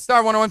coming up on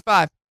Star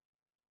 101.5.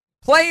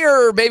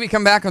 Player, baby,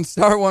 come back on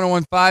Star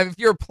 101.5. If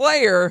you're a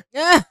player,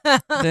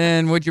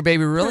 then would your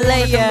baby really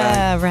want to come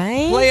back?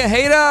 Right? Playa,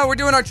 Hater. We're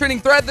doing our trending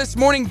thread this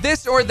morning.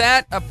 This or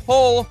that, a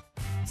poll.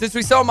 Since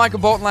we saw Michael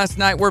Bolton last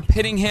night, we're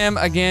pitting him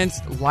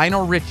against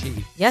Lionel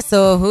Richie. Yeah,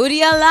 so who do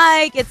you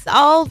like? It's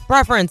all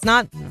preference,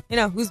 not,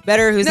 who's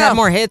better, who's had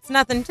more hits,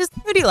 nothing. Just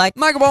who do you like?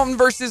 Michael Bolton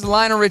versus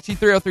Lionel Richie,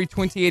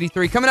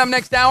 303-2083. Coming up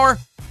next hour,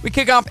 we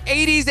kick off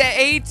 80s at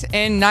 8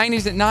 and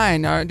 90s at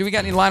 9. Do we got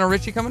any Lionel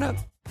Richie coming up?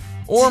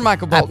 Or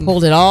Michael Bolton? I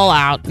pulled it all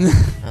out.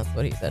 That's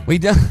what he said. We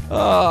done.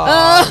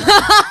 Oh.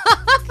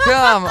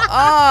 Come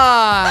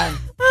on.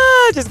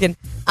 Just kidding.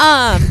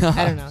 I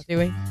don't know. Do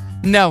we?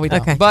 No, we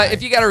don't. Okay. But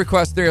if you got a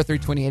request,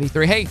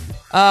 303-2083. Hey,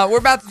 we're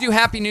about to do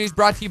Happy News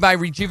brought to you by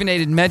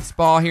Rejuvenated Med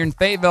Spa here in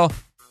Fayetteville.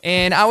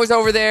 And I was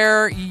over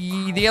there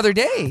the other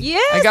day. Yeah.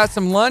 I got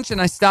some lunch and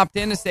I stopped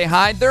in to say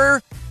hi.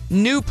 Their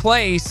new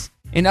place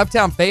in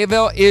Uptown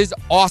Fayetteville is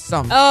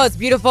awesome. Oh, it's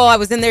beautiful. I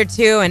was in there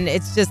too. And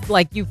it's just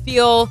like you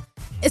feel...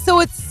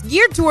 So it's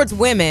geared towards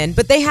women,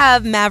 but they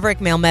have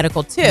Maverick Male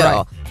Medical too.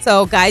 Right.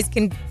 So guys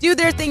can do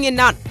their thing and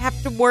not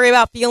have to worry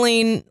about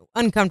feeling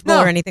uncomfortable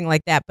or anything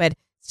like that. But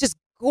it's just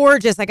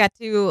gorgeous. I got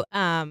to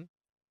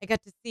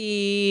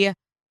see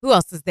who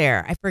else is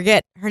there. I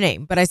forget her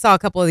name, but I saw a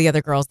couple of the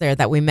other girls there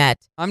that we met.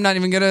 I'm not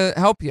even gonna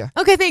help you.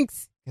 Okay,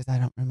 thanks. Because I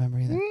don't remember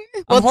either.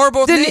 Well, I'm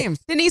horrible with names.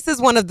 Denise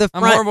is one of the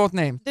front. I'm horrible with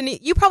names.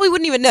 You probably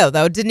wouldn't even know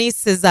though.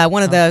 Denise is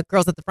one of the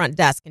girls at the front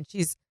desk, and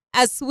she's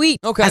as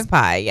sweet as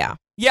pie. Yeah.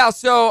 Yeah,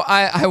 so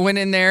I went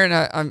in there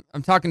and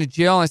I'm talking to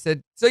Jill. I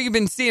said, "So you've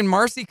been seeing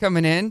Marci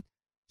coming in?"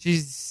 She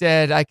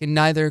said, "I can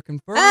neither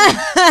confirm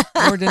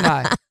nor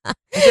deny." I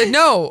said,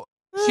 "No,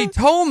 she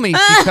told me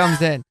she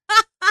comes in."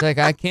 She's like,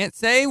 "I can't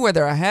say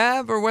whether I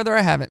have or whether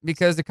I haven't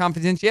because of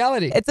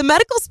confidentiality." It's a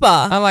medical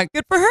spa. I'm like,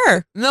 good for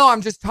her. No,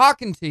 I'm just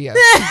talking to you.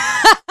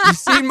 You've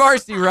seen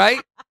Marci,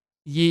 right?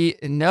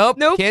 Nope,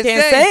 can't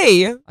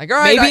say. Like, all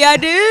right, maybe I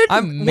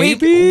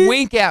did.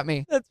 Wink at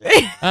me. That's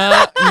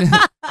right.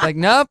 Like,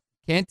 nope.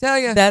 Can't tell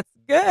you. That's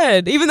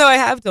good. Even though I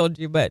have told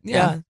you, but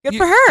yeah. Good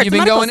for her. You've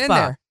been going in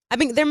there. I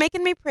mean, they're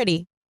making me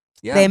pretty.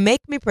 Yeah. They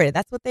make me pretty.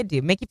 That's what they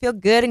do. Make you feel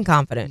good and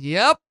confident.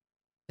 Yep.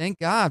 Thank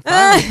God.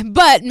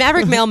 But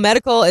Maverick Male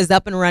Medical is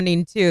up and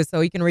running too,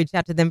 so you can reach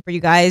out to them for you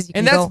guys.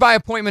 And that's by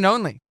appointment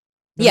only.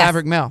 Yes.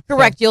 Maverick Male.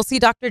 Correct. So. You'll see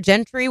Dr.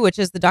 Gentry, which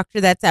is the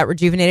doctor that's at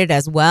Rejuvenated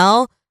as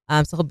well.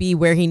 So he'll be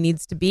where he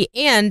needs to be.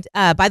 And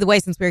by the way,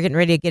 since we're getting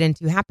ready to get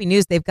into Happy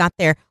News, they've got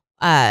their,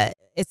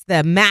 it's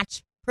the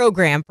match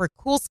program for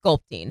cool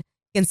sculpting.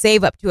 You can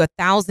save up to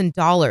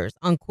 $1,000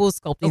 on cool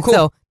sculpting. Oh, cool.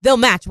 So they'll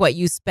match what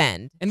you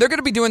spend. And they're going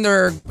to be doing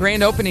their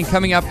grand opening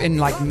coming up in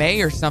like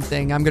May or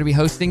something. I'm going to be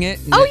hosting it.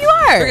 Oh, you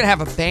are? They're going to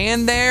have a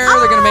band there.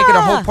 They're going to make it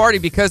a whole party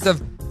because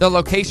of the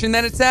location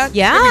that it's at.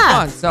 Yeah. It's going to be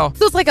fun.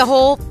 So it's like a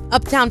whole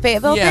Uptown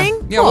Fayetteville thing?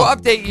 Yeah, cool. We'll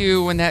update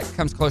you when that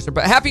comes closer.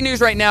 But Happy News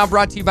right now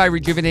brought to you by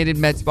Rejuvenated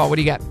Med Spa. What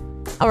do you got?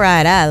 All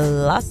right, I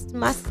lost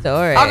my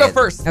story. I'll go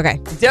first. Okay.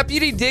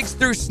 Deputy digs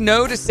through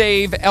snow to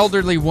save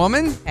elderly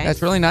woman. Okay.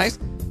 That's really nice.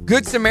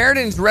 Good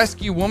Samaritans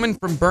rescue woman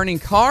from burning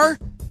car.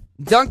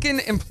 Dunkin'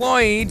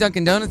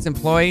 Donuts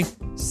employee,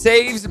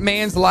 saves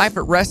man's life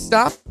at rest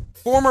stop.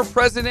 Former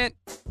President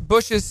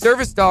Bush's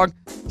service dog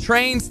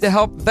trains to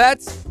help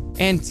vets.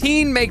 And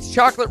teen makes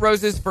chocolate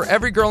roses for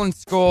every girl in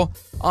school.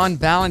 on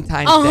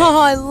Valentine's Day. Oh,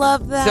 I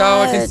love that.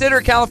 So a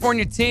considerate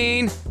California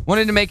teen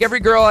wanted to make every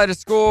girl at his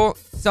school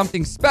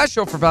something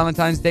special for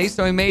Valentine's Day,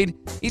 so he made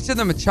each of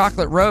them a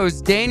chocolate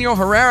rose. Daniel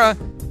Herrera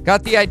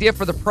got the idea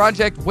for the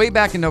project way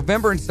back in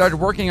November and started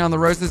working on the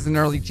roses in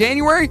early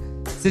January,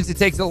 since it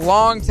takes a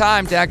long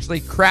time to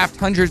actually craft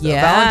hundreds of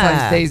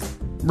Valentine's Day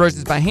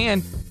roses by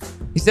hand.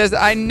 He says,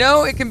 I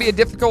know it can be a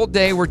difficult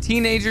day. We're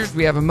teenagers,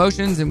 we have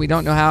emotions, and we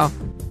don't know how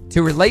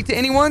to relate to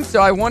anyone,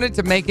 so I wanted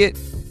to make it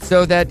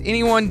so that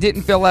anyone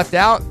didn't feel left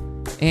out.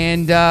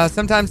 And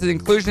sometimes the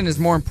inclusion is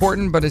more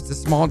important, but it's a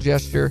small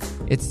gesture.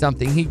 It's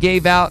something. He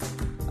gave out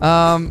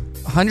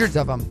hundreds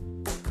of them.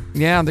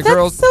 Yeah, the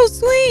girls. That's so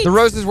sweet. The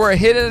roses were a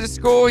hit at his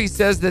school. He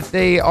says that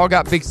they all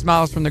got big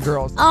smiles from the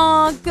girls.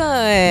 Oh,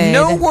 good.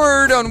 No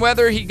word on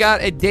whether he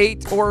got a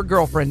date or a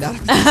girlfriend out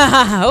of it.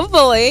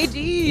 Hopefully,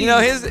 geez. You know,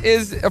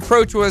 his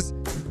approach was,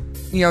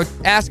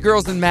 ask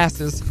girls in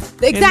masses.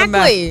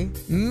 Exactly.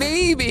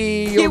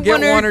 Maybe you'll get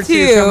one or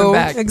two coming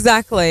back.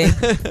 Exactly.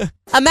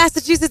 A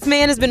Massachusetts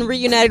man has been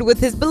reunited with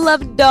his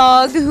beloved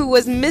dog who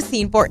was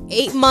missing for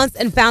 8 months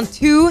and found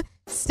 2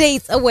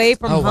 states away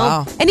from home.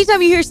 Wow.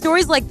 Anytime you hear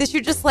stories like this,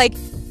 you're just like,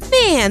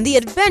 man, the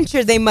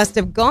adventure they must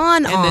have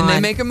gone on. And then they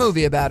make a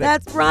movie about it.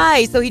 That's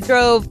right. So he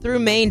drove through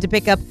Maine to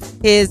pick up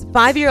his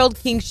 5-year-old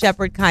King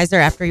Shepherd Kaiser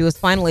after he was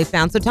finally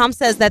found. So Tom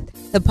says that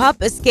the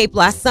pup escaped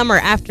last summer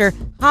after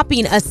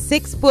hopping a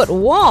 6-foot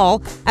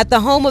wall at the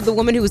home of the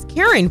woman who was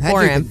caring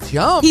for him.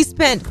 Jump. He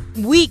spent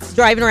weeks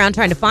driving around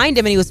trying to find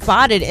him, and he was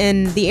spotted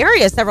in the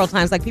area several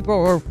times, like people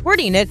were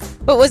reporting it,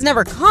 but was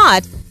never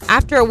caught.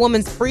 After a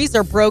woman's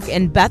freezer broke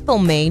in Bethel,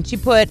 Maine, she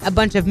put a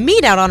bunch of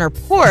meat out on her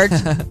porch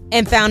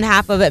and found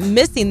half of it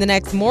missing the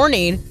next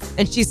morning,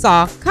 and she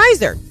saw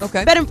Kaiser.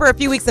 Okay. Fed him for a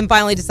few weeks and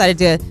finally decided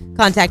to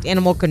contact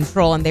animal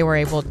control, and they were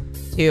able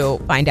to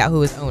find out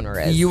who his owner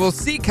is. You will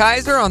see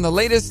Kaiser on the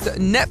latest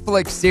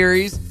Netflix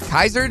series,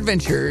 Kaiser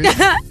Adventures.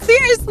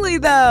 Seriously,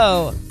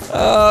 though.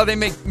 Oh, they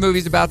make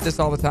movies about this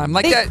all the time.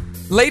 Like that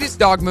latest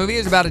dog movie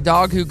is about a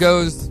dog who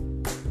goes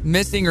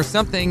missing or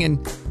something, and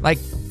like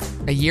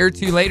a year or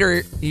two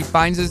later, he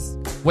finds his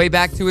way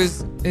back to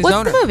his What's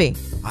owner. the movie?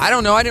 I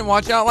don't know. I didn't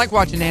watch it. I don't like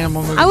watching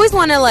animal movies. I always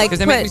want to because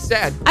they make me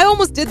sad. I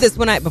almost did this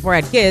before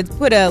I had kids.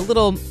 Put a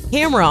little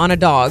camera on a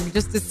dog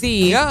just to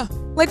see. Yeah.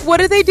 Like, what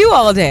do they do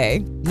all day?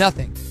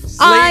 Nothing.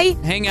 Sleep,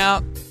 hang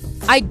out.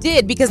 I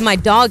did, because my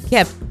dog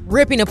kept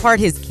ripping apart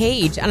his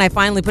cage, and I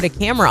finally put a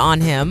camera on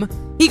him.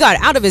 He got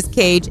out of his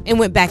cage and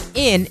went back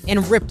in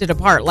and ripped it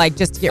apart, like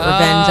just to get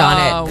revenge on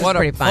it. It was what a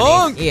pretty funny.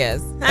 punk. He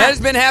is. That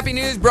has been Happy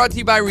News, brought to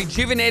you by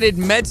Rejuvenated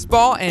Med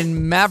Spa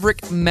and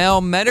Maverick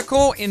Male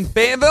Medical in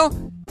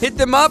Fayetteville. Hit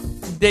them up.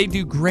 They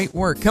do great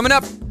work. Coming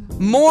up,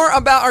 more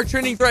about our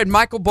trending thread,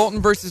 Michael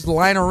Bolton versus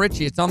Lionel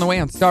Richie. It's on the way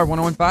on Star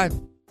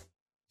 101.5.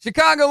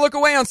 Chicago, look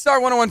away on Star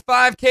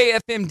 101.5,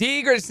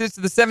 KFMD. Greatest hits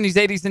of the 70s,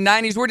 80s, and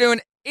 90s. We're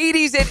doing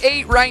 80s at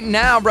 8 right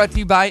now, brought to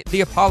you by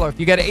The Apollo. If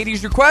you got an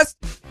 80s request,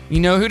 you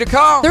know who to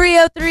call.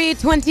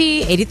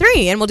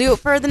 303-2083, and we'll do it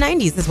for the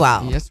 90s as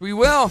well. Yes, we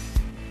will.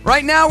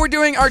 Right now, we're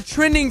doing our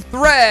trending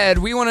thread.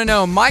 We want to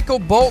know Michael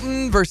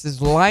Bolton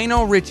versus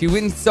Lionel Richie. We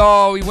went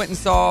and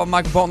saw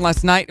Michael Bolton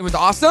last night. It was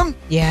awesome.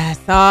 Yes.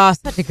 Oh,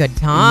 such a good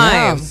time.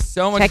 Yeah, it was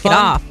so much Check fun. it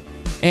off.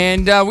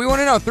 And we want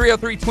to know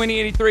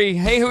 303-2083.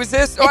 Hey, who is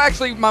this? Oh,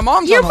 actually, my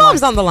mom's Your on the line.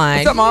 mom's on the line.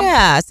 What's up, Mom?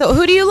 Yeah. So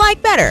who do you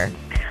like better?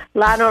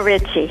 Lionel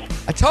Richie.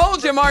 I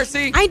told you,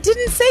 Marci. I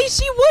didn't say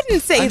she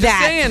wouldn't say I'm that. just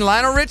saying,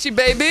 Lionel Richie,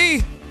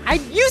 baby.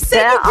 You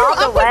said Yeah, you grew all up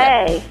the with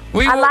him. way.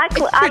 We I will- like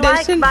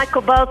Tradition.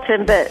 Michael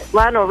Bolton, but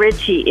Lionel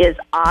Richie is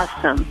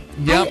awesome.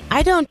 Yep.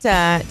 I don't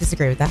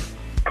disagree with that.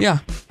 Yeah.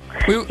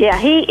 Yeah,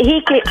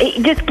 he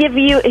just give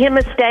him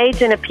a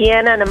stage and a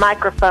piano and a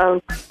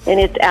microphone, and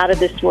it's out of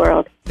this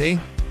world. See?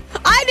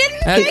 I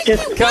didn't That's think you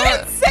just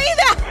wouldn't say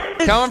that.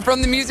 Coming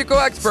from the musical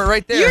expert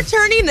right there. You're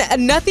turning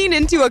nothing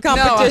into a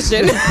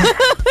competition.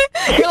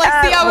 You're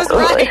like, see, I was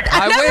right.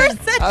 I never win.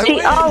 said I He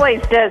win. always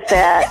does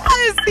that.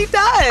 Yes, he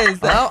does.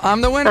 Well,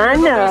 I'm the winner. I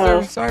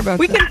know. Sorry about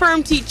We that.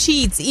 confirmed he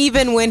cheats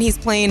even when he's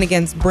playing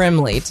against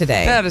Brimley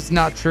today. That is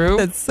not true.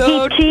 That's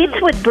so He cheats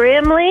with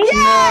Brimley.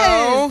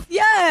 No.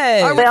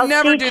 Yes. I would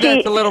never do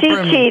that to little she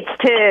Brimley. cheats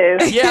too.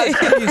 Yeah,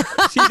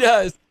 she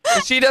does.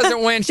 If she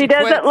doesn't win, she She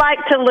doesn't quits. like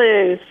to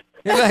lose.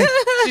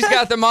 She's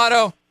got the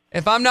motto,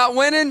 if I'm not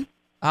winning,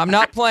 I'm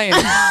not playing.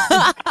 Yep,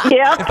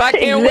 If I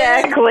can't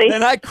exactly. win,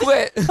 then I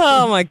quit.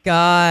 Oh my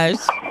gosh.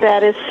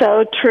 That is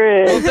so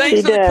true. Well, thanks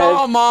She for the does.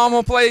 call, Mom.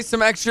 We'll play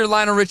some extra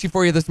Lionel Richie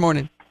for you this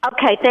morning.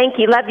 Okay, thank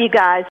you. Love you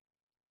guys.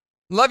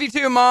 Love you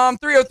too, Mom.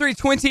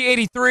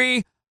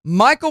 303-2083.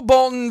 Michael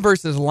Bolton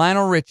versus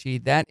Lionel Richie.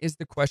 That is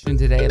the question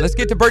today. Let's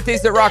get to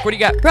birthdays that rock. What do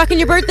you got? Rocking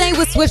your birthday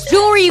with Swift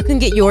Jewelry. You can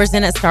get yours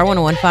in at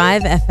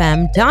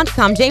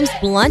star1015fm.com. James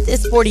Blunt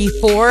is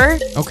 44.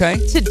 Okay.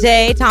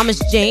 Today,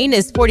 Thomas Jane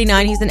is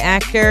 49. He's an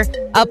actor.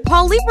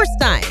 Paul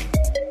Lieberstein.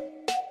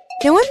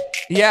 Know him?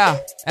 Yeah.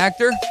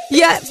 Actor?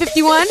 Yeah,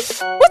 51. What's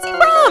he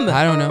from?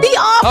 I don't know. The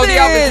Office. Oh, The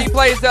Office. He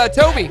plays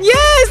Toby.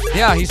 Yes.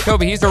 Yeah, he's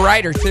Toby. He's a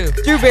writer, too.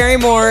 Drew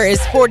Barrymore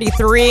is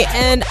 43.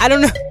 And I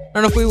don't know. I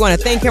don't know if we want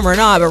to thank him or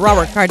not, but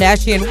Robert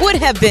Kardashian would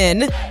have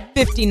been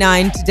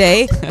 59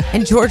 today,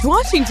 and George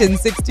Washington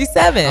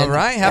 67. All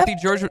right, happy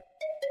George.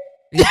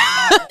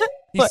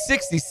 He's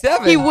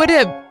 67. He would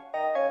have.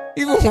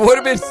 He would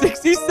have been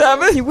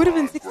 67. He would have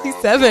been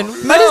 67. No.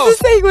 What does this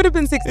say? He would have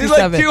been 67.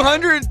 He's like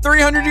 200,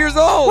 300 years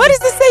old. What does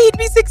this say? He'd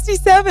be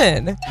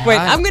 67. Wait,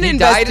 I'm going to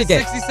investigate.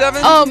 Died at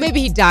 67? Oh, maybe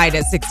he died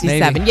at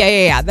 67. Maybe.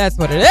 Yeah. That's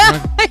what it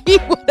is. He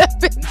would have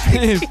been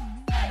 67.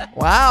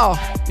 Wow.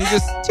 He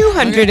just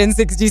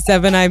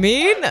 267, I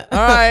mean. All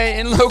right,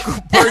 in local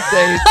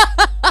birthdays.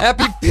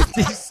 Happy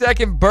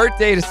 52nd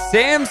birthday to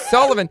Sam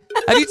Sullivan.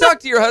 Have you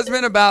talked to your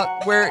husband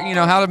about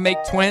how to make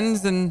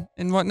twins and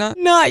whatnot?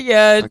 Not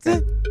yet.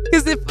 Okay.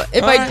 Because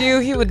if I do,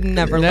 he would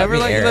never let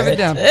let you air live it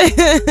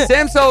down.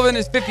 Sam Sullivan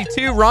is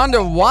 52.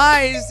 Rhonda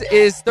Wise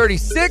is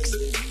 36.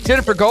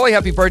 Jennifer Goley,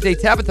 happy birthday.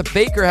 Tabitha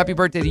Baker, happy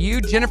birthday to you.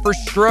 Jennifer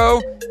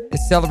Stroh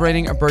is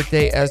celebrating a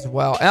birthday as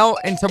well.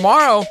 And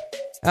tomorrow,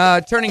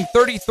 turning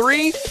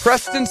 33,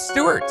 Preston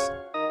Stewart.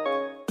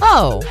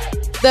 Oh,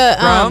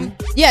 From?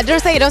 yeah, don't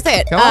say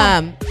it. Come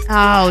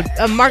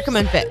on. Markham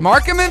and Fit.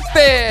 Markham and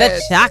Fit.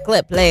 The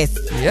chocolate place.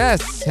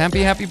 Yes.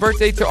 Happy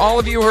birthday to all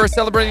of you who are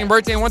celebrating a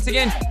birthday. And once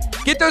again,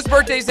 get those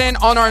birthdays in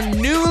on our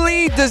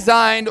newly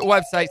designed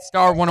website,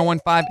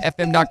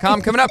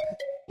 star1015fm.com. Coming up,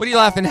 what are you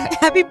laughing at?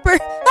 Happy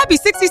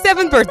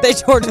 67th birthday,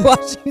 George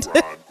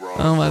Washington.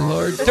 Oh, my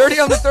Lord. Dirty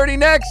on the 30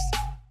 next.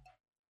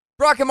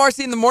 Brock and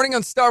Marci in the morning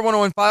on Star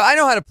 1015. I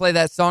know how to play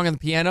that song on the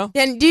piano.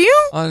 And do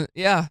you?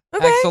 Yeah.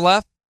 Okay. Axel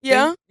F.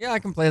 Yeah. Yeah, I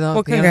can play that on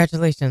Well, piano.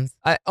 congratulations.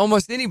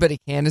 Almost anybody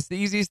can. It's the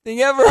easiest thing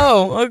ever.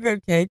 Oh,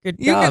 okay. Good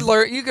You job. could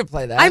learn. You could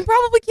play that. I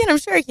probably can. I'm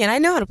sure I can. I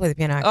know how to play the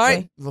piano, actually. All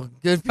right. Well,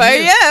 good for But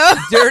you. yeah.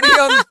 Dirty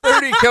on the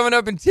 30 coming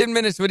up in 10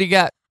 minutes. What do you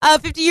got?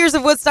 50 years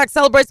of Woodstock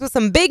celebrates with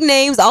some big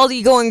names.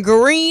 Aldi going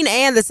green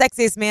and the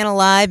sexiest man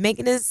alive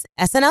making his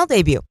SNL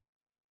debut.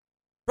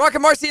 Brock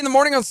and Marci in the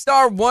morning on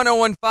Star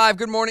 1015.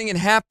 Good morning and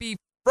happy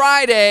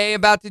Friday.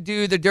 About to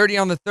do the Dirty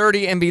on the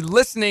 30 and be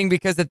listening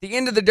because at the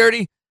end of the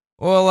Dirty,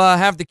 we'll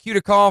have the cue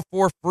to call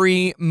for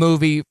Free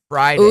Movie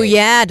Friday. Oh,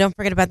 yeah. Don't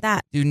forget about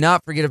that. Do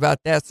not forget about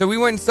that. So we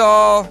went and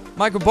saw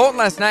Michael Bolton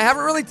last night.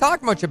 Haven't really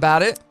talked much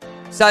about it,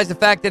 besides the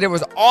fact that it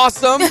was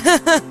awesome.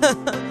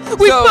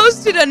 We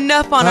posted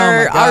enough on Oh my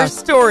our gosh.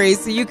 stories,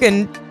 so you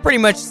can pretty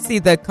much see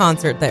the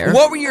concert there.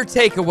 What were your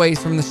takeaways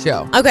from the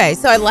show? Okay,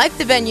 so I liked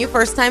the venue,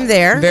 first time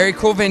there. Very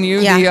cool venue.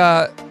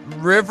 Yeah. The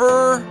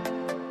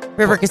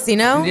River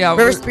Casino? Yeah,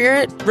 River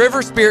Spirit?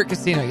 River Spirit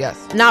Casino, yes.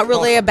 Not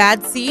really a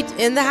bad seat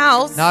in the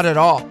house. Not at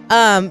all.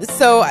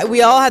 So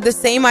we all had the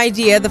same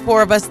idea, the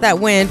four of us that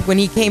went. When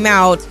he came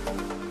out,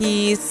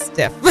 he's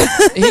stiff.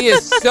 He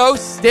is so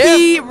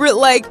stiff.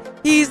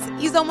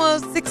 He's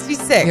almost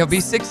 66. He'll be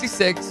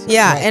 66.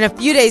 Yeah, Right. in a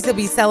few days he'll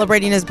be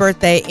celebrating his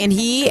birthday, and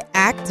he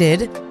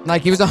acted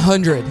Like he was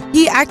 100.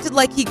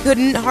 like he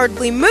couldn't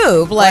hardly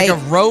move. Like a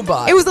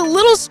robot. It was a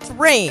little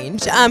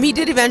strange. He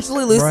did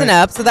eventually loosen Right.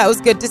 up, so that was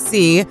good to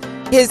see.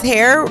 His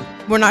hair,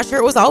 we're not sure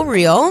it was all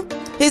real.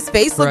 His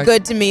face looked Correct.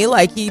 good to me.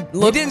 Like he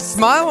didn't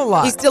smile a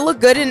lot. He still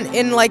looked good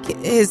in like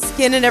his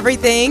skin and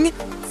everything.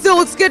 Still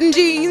looks good in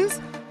jeans.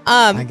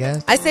 I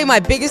guess. I say my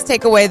biggest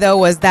takeaway though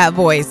was that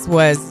voice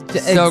was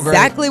So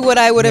exactly what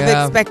I would have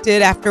Yeah.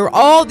 expected after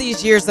all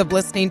these years of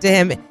listening to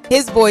him.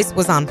 His voice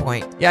was on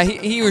point. Yeah,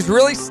 he was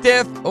really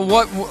stiff.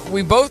 What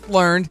we both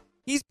learned,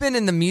 he's been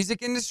in the music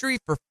industry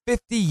for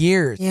 50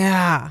 years.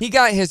 Yeah. He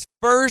got his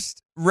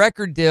first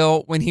record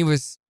deal when he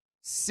was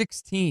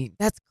 16.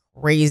 That's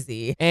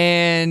crazy.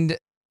 And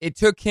it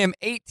took him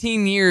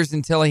 18 years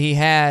until he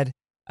had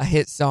a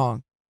hit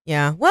song,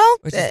 Yeah. Well,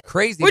 which is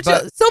crazy. which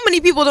but so many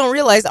people don't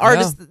realize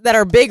artists that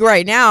are big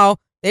right now,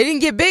 they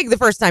didn't get big the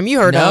first time you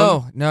heard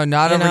them. No,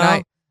 not You know?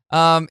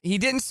 overnight. He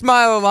didn't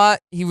smile a lot.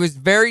 He was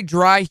very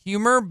dry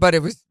humor, but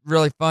it was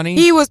really funny.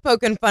 He was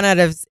poking fun at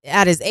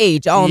his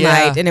age all Yeah.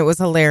 night, and it was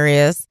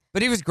hilarious.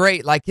 But he was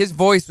great. Like his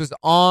voice was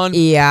on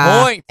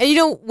Yeah. point. And you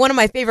know, one of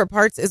my favorite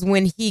parts is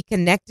when he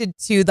connected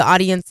to the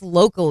audience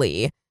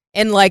locally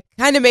and like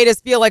kind of made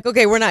us feel like,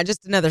 okay, we're not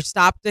just another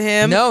stop to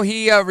him. No,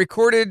 he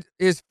recorded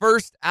his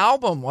first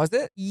album, was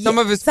it? Some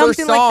of his something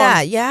first like songs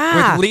that.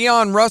 Yeah. with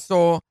Leon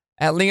Russell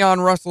at Leon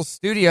Russell's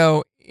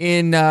studio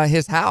in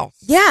his house.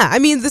 Yeah. I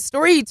mean, the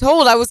story he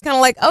told, I was kind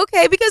of like,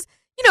 okay, because,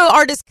 you know,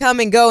 artists come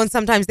and go and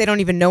sometimes they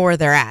don't even know where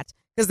they're at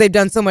because they've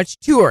done so much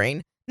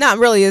touring. Not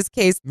really his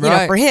case, you know,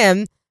 Right. for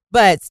him.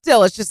 But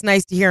still, it's just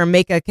nice to hear him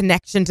make a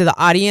connection to the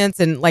audience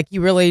and like he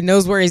really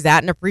knows where he's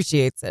at and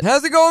appreciates it.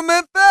 How's it going,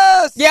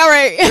 Memphis? Yeah,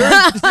 right.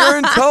 You're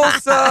in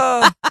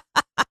Tulsa.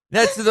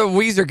 That's the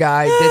Weezer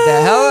guy did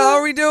that. How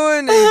are we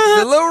doing?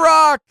 It's Little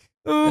Rock.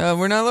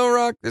 We're not Little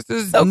Rock. This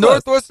is So close.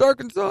 Northwest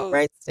Arkansas.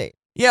 Right state.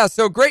 Yeah,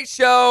 so great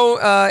show.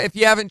 If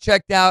you haven't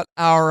checked out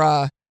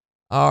our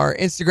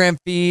Instagram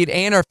feed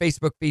and our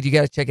Facebook feed, you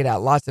got to check it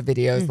out. Lots of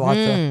videos,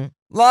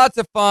 lots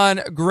of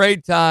fun,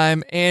 great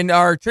time. And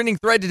our trending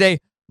thread today,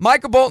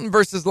 Michael Bolton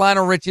versus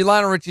Lionel Richie.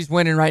 Lionel Richie's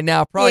winning right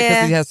now, probably because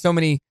Yeah. he has so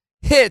many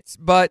hits,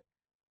 but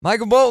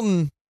Michael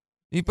Bolton,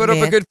 You put up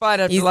a good fight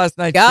after He's last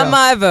night's got show.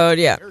 my vote,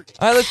 yeah. All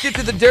right, let's get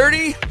to the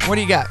dirty. What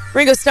do you got?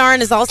 Ringo Starr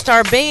and his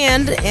all-star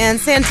band, and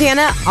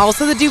Santana,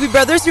 also the Doobie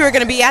Brothers, who are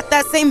going to be at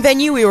that same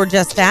venue we were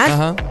just at.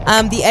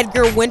 Uh-huh. The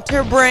Edgar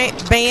Winter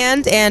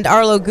Band and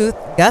Arlo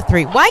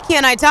Guthrie. Why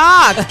can't I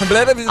talk?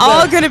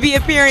 All going to be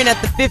appearing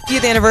at the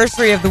 50th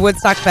anniversary of the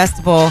Woodstock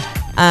Festival.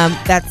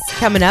 That's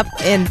coming up,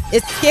 and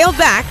it's scaled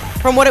back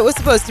from what it was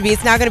supposed to be.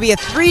 It's now going to be a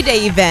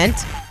 3-day event,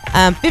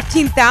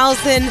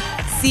 15,000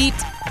 seat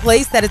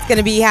place that it's going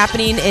to be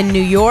happening in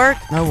New York.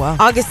 Oh, wow.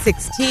 August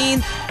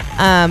 16th.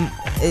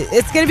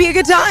 It's going to be a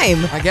good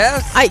time. I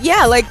guess.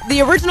 Yeah, like the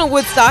original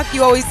Woodstock,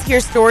 you always hear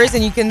stories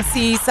and you can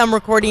see some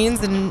recordings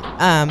and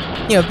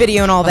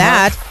video and all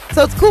that.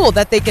 So it's cool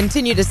that they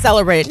continue to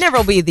celebrate it. Never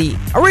will be the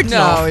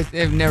original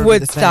it'll never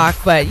Woodstock, be the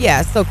same. but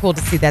yeah, it's so cool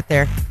to see that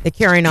they're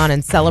carrying on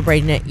and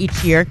celebrating it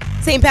each year.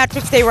 St.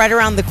 Patrick's Day right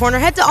around the corner.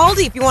 Head to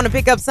Aldi if you want to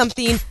pick up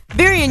something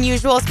very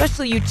unusual,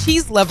 especially you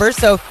cheese lovers.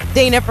 So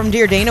Dana from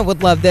Dear Dana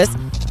would love this.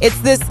 It's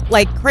this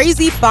like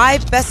crazy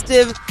 5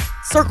 festive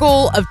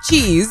circle of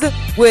cheese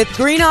with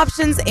green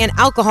options and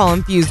alcohol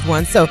infused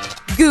ones. So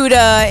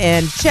Gouda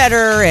and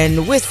cheddar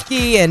and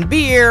whiskey and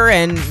beer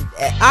and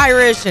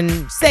Irish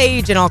and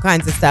sage and all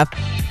kinds of stuff.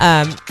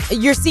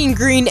 You're seeing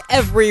green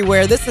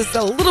everywhere. This is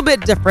a little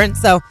bit different,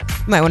 so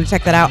you might want to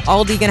check that out.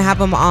 Aldi going to have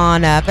them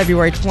on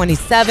February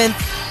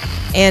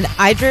 27th. And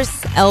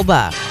Idris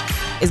Elba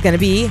is going to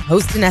be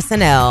hosting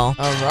SNL. All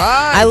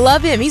right. I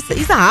love him. He's a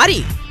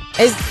hottie.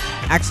 He's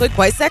actually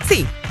quite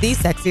sexy. The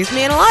sexiest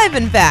man alive,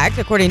 in fact,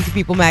 according to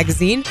People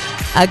magazine.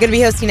 Going to be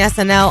hosting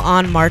SNL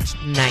on March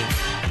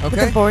 9th. Okay.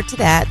 Looking forward to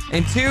that.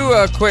 And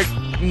 2 quick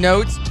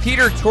notes.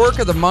 Peter Tork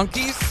of the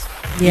Monkees.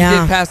 Yeah. He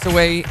did pass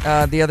away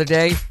the other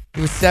day.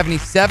 He was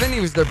 77. He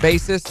was their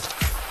bassist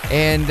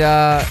and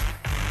a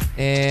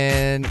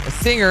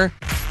singer.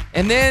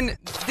 And then,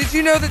 did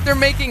you know that they're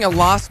making a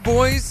Lost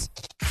Boys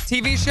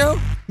TV show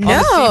No.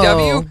 on the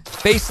CW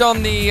based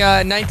on the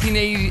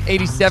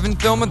 1987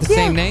 film with the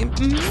same name?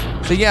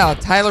 Mm-hmm. So yeah,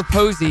 Tyler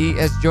Posey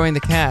has joined the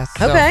cast.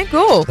 So Okay,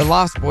 cool. The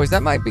Lost Boys.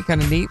 That might be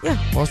kind of neat. Yeah.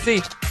 We'll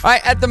see. All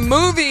right, at the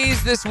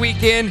movies this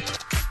weekend,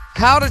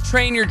 How to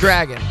Train Your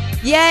Dragon.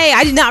 Yay,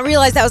 I did not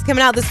realize that was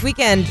coming out this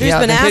weekend. Drew's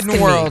been The asking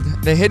Hidden World.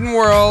 The Hidden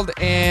World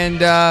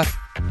and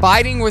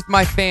Fighting with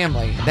My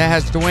Family. That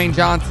has Dwayne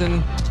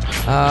Johnson,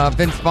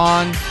 Vince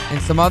Vaughn,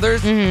 and some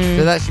others. Mm-hmm.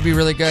 So that should be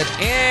really good.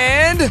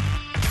 And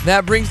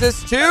that brings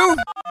us to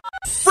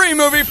Free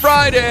Movie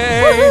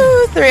Friday.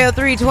 Woohoo!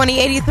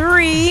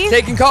 303-2083.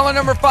 Taking caller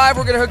number 5,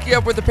 we're going to hook you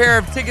up with a pair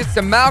of tickets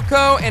to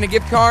Malco and a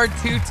gift card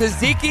to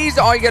Taziki's.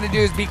 All you got to do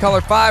is be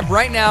caller 5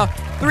 right now.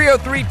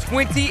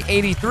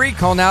 303-2083.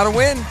 Call now to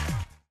win.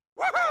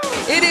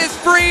 It is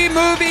Free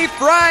Movie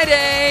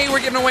Friday. We're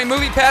giving away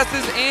movie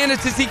passes and a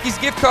Taziki's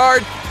gift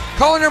card.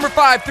 Caller number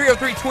 5,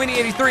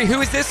 303-2083.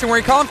 Who is this and where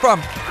are you calling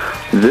from?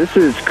 This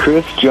is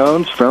Chris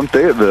Jones from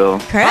Fayetteville.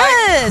 Chris.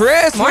 Hi,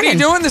 Chris, what are you Morning.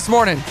 doing this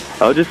morning?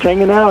 I was just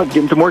hanging out,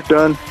 getting some work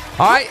done.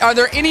 All right, are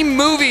there any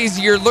movies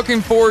you're looking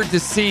forward to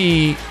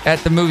see at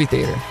the movie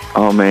theater?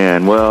 Oh,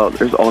 man. Well,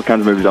 there's all kinds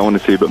of movies I want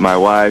to see, but my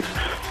wife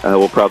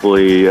will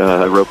probably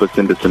rope us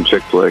into some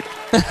chick flicks.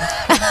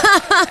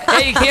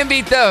 Hey, you can't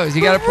beat those.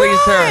 You got to please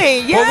her.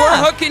 Right, yeah.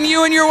 Well, we're hooking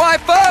you and your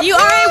wife up. You are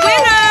a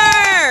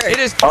winner. It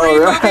is Free All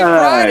Movie right.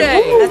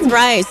 Friday. That's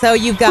right. So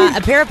you've got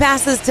a pair of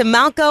passes to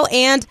Malco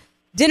and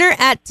dinner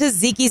at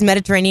Taziki's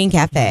Mediterranean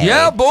Cafe.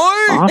 Yeah, boy.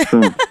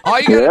 Awesome. All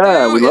you got to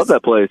Yeah, do we is love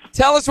that place.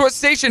 tell us what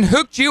station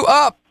hooked you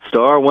up.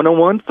 Star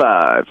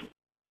 101.5.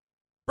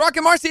 Brock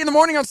and Marci in the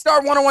morning on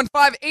Star 101.5,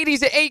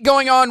 80s at 8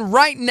 going on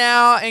right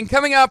now. And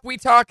coming up, we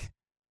talk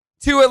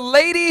to a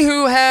lady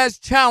who has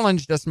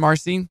challenged us,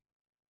 Marci.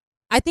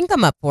 I think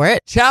I'm up for it.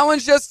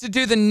 Challenged us to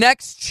do the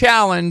next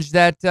challenge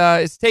that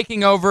is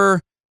taking over,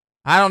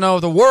 I don't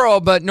know, the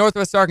world, but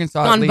Northwest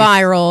Arkansas. at On least.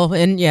 viral,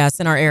 and yes,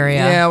 in our area.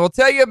 Yeah, we'll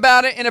tell you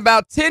about it in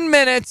about 10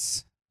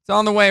 minutes. It's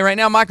on the way right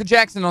now. Michael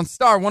Jackson on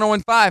Star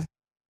 101.5.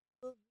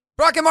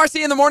 Brock and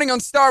Marci in the morning on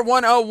Star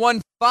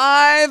 101.5.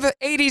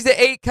 80s at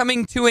 8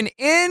 coming to an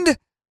end.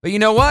 But you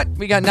know what?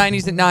 We got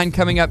 90s at 9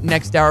 coming up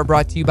next hour,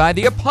 brought to you by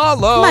the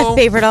Apollo. My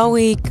favorite all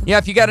week. Yeah,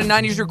 if you got a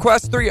 90s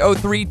request,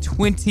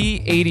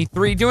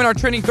 303-2083. Doing our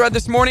trending thread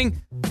this morning,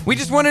 we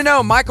just want to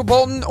know, Michael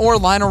Bolton or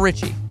Lionel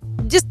Richie?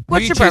 Just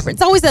what's you your choosing? preference?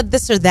 It's always a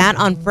this or that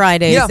on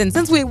Fridays. Yeah. And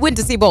since we went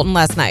to see Bolton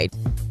last night,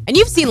 and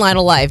you've seen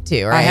Lionel live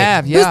too, right? I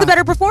have, yeah. Who's the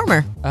better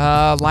performer?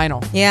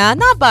 Lionel. Yeah,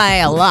 not by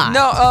a lot.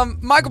 No,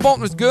 Michael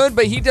Bolton was good,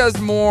 but he does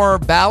more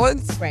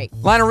ballads. Right.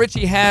 Lionel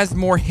Richie has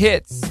more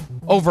hits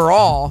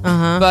overall,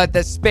 Uh-huh. but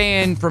that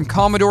span from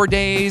Commodore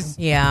days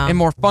Yeah. and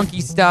more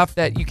funky stuff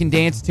that you can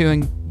dance to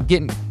and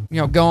get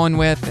going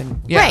with, and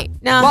yeah, Right.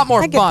 No, a lot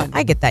more I get fun. that.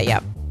 I get that,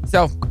 yeah.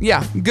 So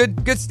yeah,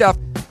 good stuff.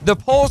 The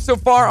poll so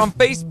far on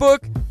Facebook,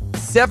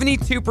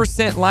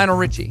 72% Lionel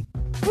Richie.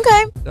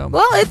 Okay. So,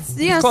 Well, it's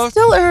close.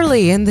 still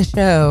early in the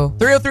show.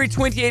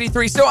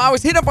 303-2083. So I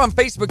was hit up on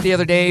Facebook the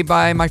other day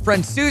by my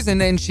friend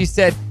Susan, and she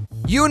said,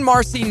 you and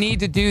Marci need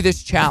to do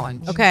this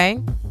challenge Okay.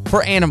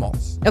 for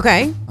animals.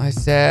 Okay. I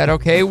said,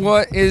 okay,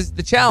 what is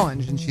the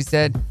challenge? And she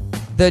said,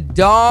 the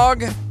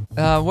dog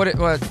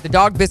the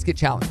dog biscuit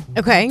challenge.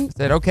 Okay. I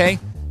said, okay.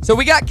 So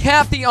we got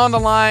Kathy on the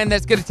line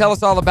that's going to tell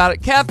us all about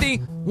it. Kathy,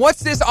 what's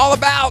this all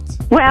about?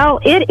 Well,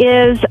 it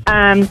is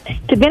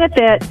to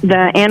benefit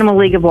the Animal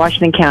League of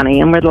Washington County,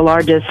 and we're the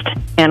largest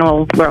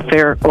animal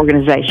welfare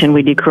organization.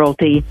 We do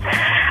cruelty,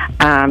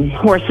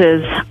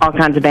 horses, all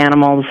kinds of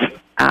animals.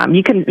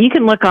 You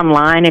can look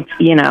online if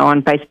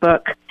on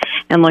Facebook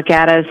and look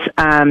at us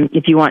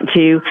if you want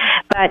to.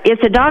 But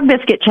it's a dog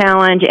biscuit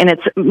challenge, and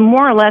it's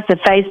more or less a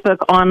Facebook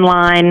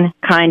online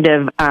kind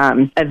of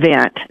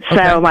event. Okay.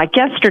 So, like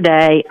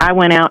yesterday, I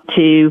went out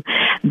to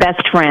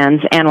Best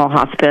Friends Animal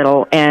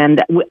Hospital,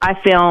 and I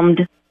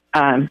filmed,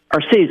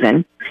 or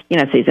Susan.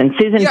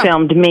 Susan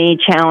filmed me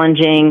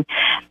challenging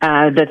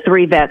the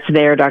three vets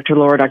there, Dr.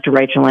 Laura, Dr.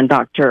 Rachel, and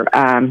Dr.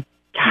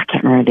 I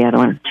can't remember the other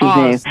one.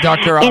 She's new.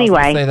 Dr. Oz,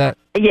 anyway, say that.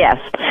 Yes.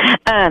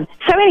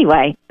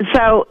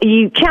 So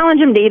you challenge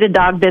them to eat a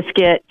dog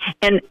biscuit,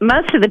 and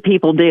most of the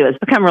people do. It's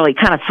become really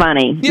kind of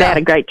funny. Yeah. They had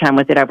a great time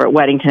with it over at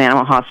Weddington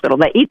Animal Hospital.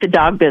 They eat the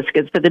dog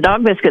biscuits, but the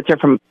dog biscuits are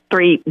from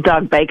 3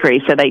 Dog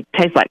Bakeries, so they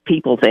taste like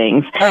people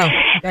things. Oh,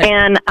 okay.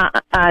 And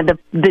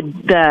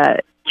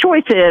the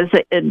choice is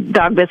a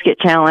dog biscuit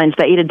challenge.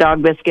 They eat a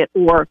dog biscuit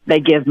or they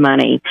give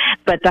money.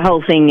 But the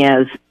whole thing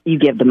is you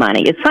give the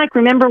money. It's like,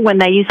 remember when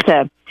they used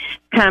to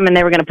come and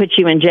they were going to put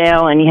you in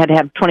jail and you had to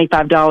have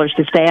 $25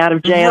 to stay out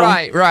of jail?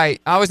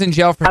 Right. I was in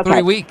jail for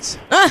 3 weeks.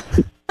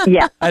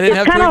 Yeah. I didn't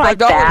have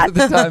 $25 at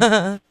the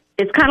time.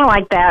 It's kind of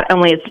like that,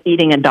 only it's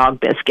eating a dog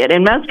biscuit.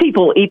 And most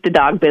people eat the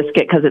dog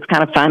biscuit because it's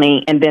kind of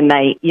funny, and then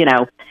they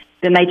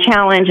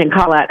challenge and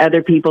call out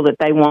other people that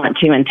they want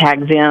to and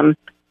tag them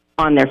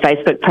on their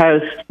Facebook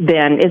post.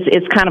 Then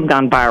it's kind of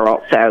gone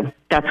viral. So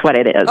that's what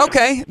it is.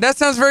 Okay, that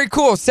sounds very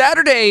cool.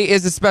 Saturday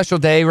is a special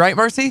day, right,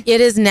 Marci?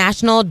 It is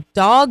National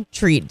Dog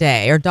Treat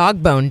Day or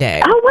Dog Bone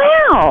Day. Oh,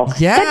 wow.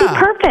 Yeah. That'd be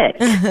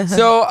perfect.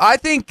 So I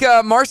think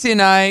Marci and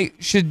I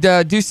should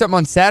do something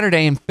on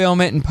Saturday and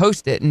film it and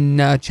post it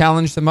and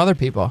challenge some other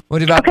people.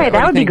 What about that? Okay,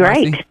 that would be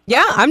great. Marci?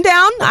 Yeah, I'm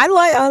down. I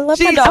love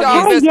my dog.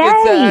 Dog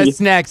biscuits,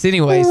 snacks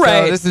anyway,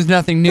 right. So this is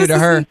nothing new to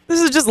her. This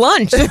is just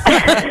lunch.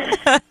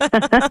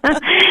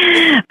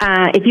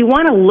 If you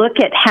want to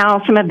look at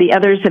how some of the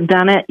others have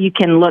done it, you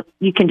can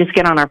just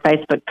get on our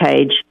Facebook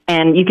page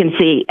and you can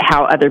see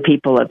how other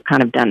people have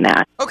kind of done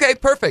that. Okay,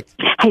 perfect.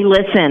 Hey,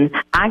 listen,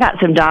 I got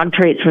some dog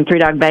treats from 3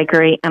 Dog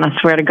Bakery, and I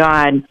swear to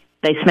God,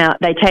 they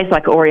taste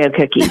like Oreo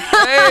cookies.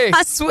 Hey,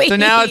 sweet. So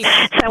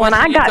when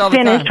I got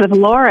finished with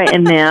Laura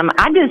in them,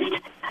 I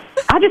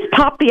just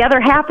popped the other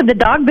half of the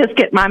dog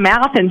biscuit in my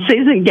mouth, and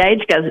Susan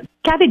Gage goes,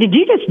 Kathy, did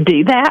you just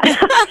do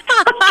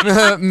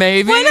that?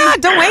 Maybe. Why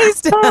not? Don't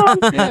waste.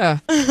 Yeah.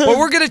 Well,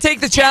 we're going to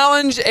take the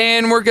challenge,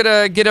 and we're going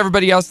to get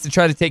everybody else to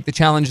try to take the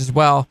challenge as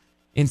well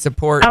in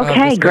support of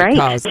this great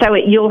cause. So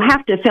you'll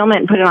have to film it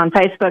and put it on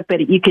Facebook,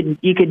 but you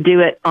could do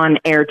it on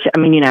air.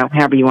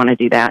 However you want to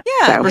do that.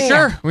 Yeah, so. For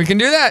sure. We can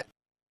do that.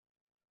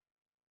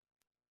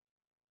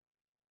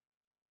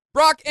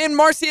 Brock and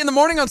Marci in the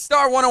morning on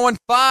Star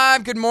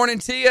 101.5. Good morning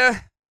to you.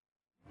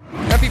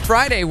 Happy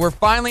Friday. We're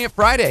finally at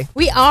Friday.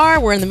 We are.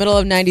 We're in the middle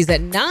of 90s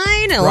at 9.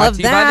 I Brought love to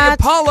you that. by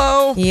the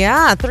Apollo.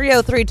 Yeah,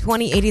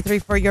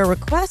 303-2083 for your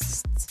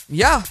requests.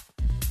 Yeah.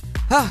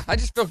 I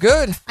just feel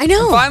good. I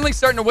know. I'm finally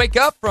starting to wake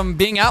up from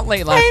being out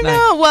late last night. I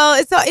know. Well,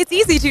 it's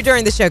easy to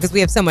during the show because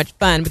we have so much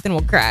fun, but then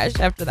we'll crash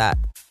after that.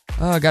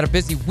 I got a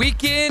busy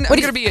weekend. I'm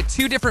going to be at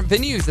 2 different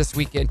venues this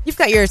weekend. You've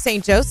got your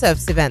St.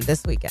 Joseph's event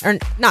this weekend. Or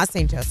not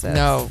St. Joseph's.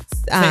 No.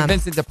 St.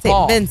 Vincent de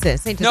Paul. St. Vincent.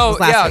 St. Joseph's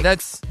last week.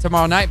 That's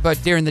tomorrow night.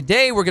 But during the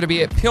day, we're going to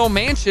be at Pill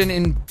Mansion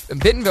in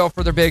Bentonville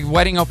for their big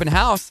wedding open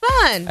house.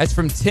 Fun. That's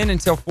from 10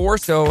 until 4.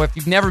 So if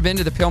you've never been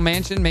to the Pill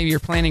Mansion, maybe you're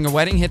planning a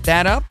wedding, hit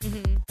that up.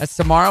 Mm-hmm. That's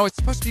tomorrow. It's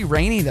supposed to be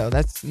rainy, though.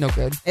 That's no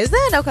good. Is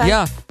it? Okay.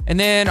 Yeah. And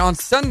then on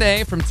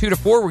Sunday from 2 to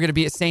 4, we're going to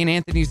be at St.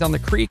 Anthony's on the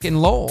Creek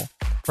in Lowell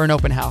for an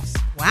open house.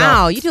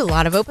 Wow. You do a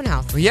lot of open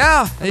houses.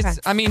 Yeah.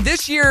 Okay.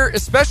 This year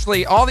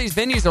especially, all these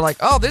venues are like,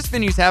 oh, this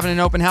venue's having an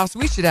open house.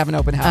 We should have an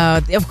open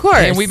house. Of course.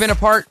 And we've been a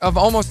part of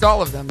almost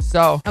all of them.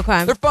 So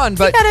they're fun.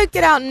 But you got to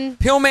get out and...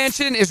 Pill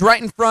Mansion is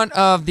right in front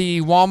of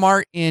the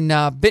Walmart in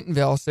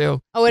Bentonville.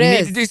 So you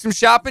need to do some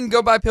shopping,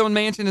 go by Pill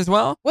Mansion as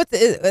well.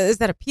 Is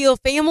that a Peel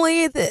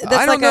family?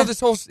 I don't know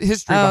this whole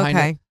history behind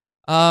it.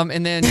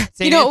 And then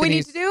St. what we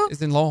need to do?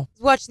 Is in Lowell.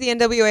 Watch the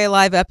NWA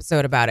live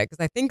episode about it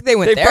because I think they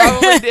went there. They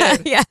probably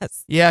did.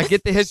 Yes. Yeah,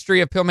 get the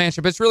history of Pill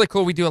Mansion. But it's really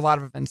cool. We do a lot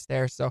of events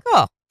there. So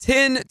cool.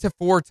 10 to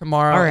 4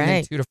 tomorrow. All right. And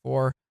then 2 to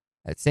 4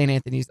 at St.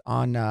 Anthony's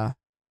on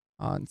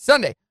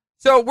Sunday.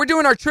 So we're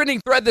doing our trending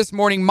thread this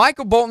morning.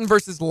 Michael Bolton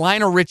versus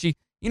Lionel Richie.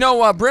 You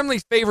know,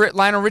 Brimley's favorite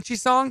Lionel Richie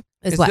song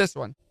is this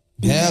one.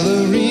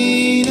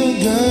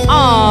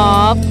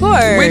 Aw, of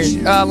course. Which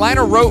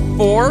Lionel wrote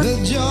for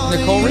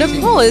Nicole Richie.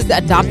 Nicole is the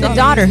adopted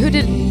daughter. Who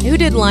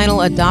did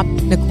Lionel adopt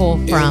Nicole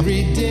from?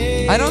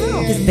 I don't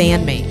know. His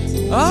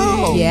bandmate.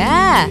 Oh.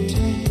 Yeah.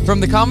 From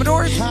the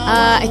Commodores?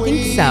 I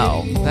think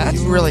so. That's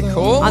really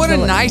cool. What a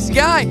nice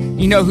guy.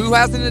 You know who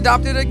hasn't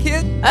adopted a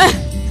kid?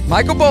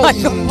 Michael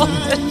Bolton.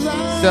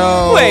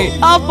 So Wait,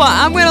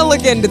 I'm going to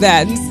look into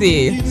that and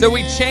see. So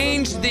we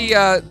changed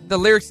the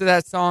lyrics to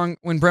that song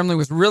when Brimley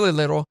was really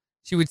little.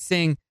 She would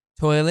sing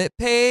 "Toilet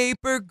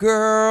Paper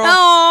Girl."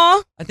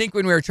 Aww. I think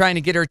when we were trying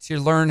to get her to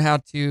learn how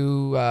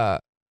to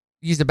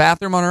use the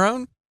bathroom on her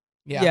own.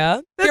 Yeah.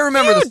 I can't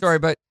remember the story,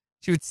 but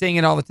she would sing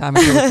it all the time.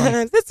 It's really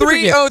funny. That's super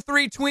cute.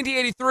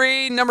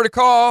 303-2083, number to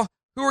call.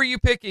 Who are you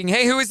picking?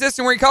 Hey, who is this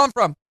and where are you calling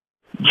from?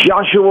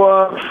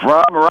 Joshua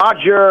from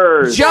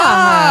Rogers.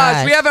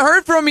 Josh, we haven't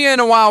heard from you in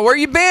a while. Where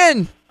you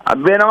been?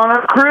 I've been on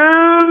a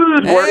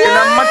cruise working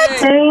on my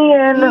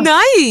tan.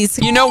 Nice.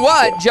 You know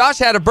what? Josh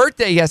had a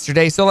birthday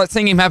yesterday, so let's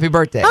sing him happy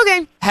birthday.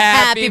 Okay.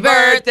 Happy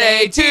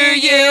birthday to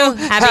you.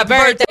 Happy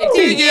birthday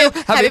to you.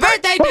 Happy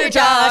birthday to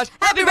Josh.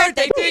 Happy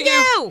birthday to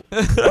you.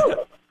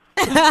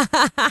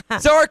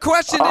 So our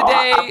question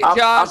today, I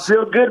Josh.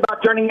 feel good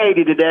about turning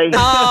 80 today.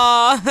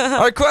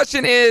 Our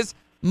question is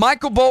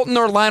Michael Bolton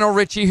or Lionel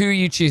Richie, who are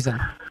you choosing?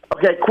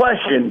 Okay,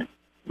 question.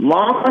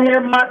 Long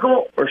hair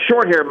Michael or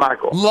short hair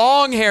Michael?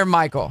 Long hair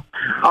Michael.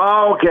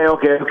 Oh,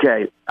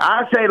 okay.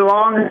 I say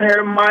long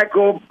hair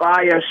Michael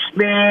by a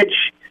smidge.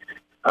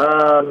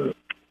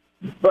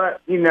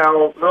 But,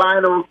 Lionel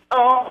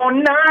all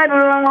night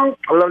long.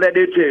 I love that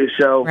dude too.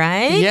 So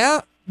Right?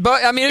 Yeah.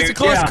 But, I mean, it's a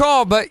close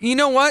call. But you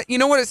know what? You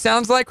know what it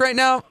sounds like right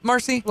now,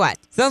 Marci? What?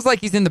 Sounds like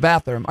he's in the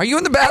bathroom. Are you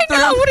in the bathroom?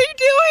 I know. What are you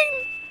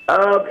doing?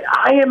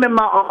 I am in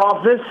my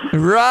office.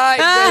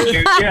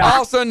 Right.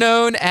 Also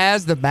known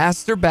as the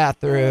master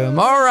bathroom.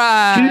 All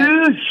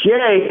right.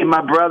 Touche, my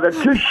brother.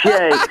 Touche.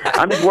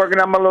 I'm just working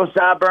on my little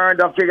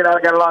sideburns. I figured out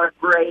I got a lot of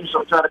gray,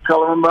 so I'm trying to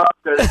color them up.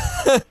 Cause,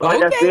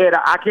 like I said,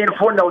 I can't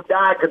afford no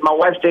dye because my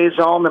wife stays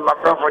home and my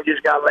girlfriend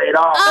just got laid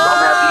off. So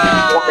I'm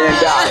having to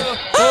use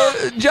dye.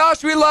 Well,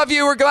 Josh, we love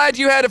you. We're glad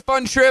you had a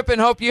fun trip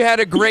and hope you had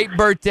a great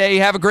birthday.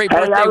 Have a great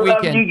birthday I love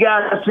weekend. you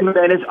guys,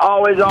 man. It's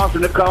always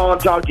awesome to call and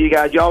talk to you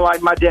guys. Y'all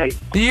like my day.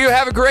 You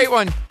have a great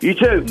one. You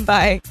too.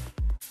 Bye.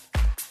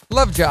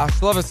 Love Josh.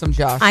 Love us some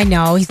Josh. I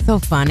know. He's so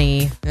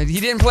funny.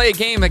 He didn't play a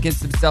game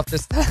against himself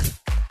this time.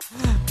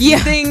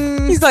 Yeah.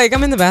 Ding. He's like,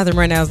 I'm in the bathroom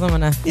right now, so I'm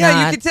going to.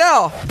 Yeah, you can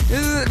tell. This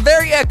is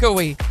very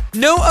echoey.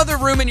 No other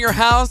room in your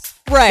house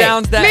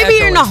sounds that Maybe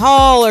you're in a echoey.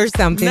 hall or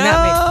something. No.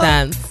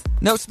 That makes sense.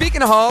 No,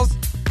 speaking of halls,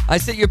 I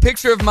sent you a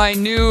picture of my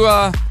new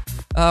rug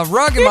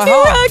in Your my new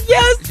hall. rug,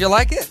 yes. Did you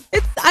like it?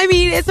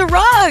 It's a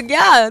rug.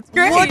 Yeah, it's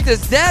great. What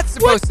is that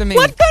supposed to mean?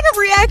 What kind of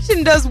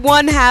reaction does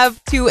one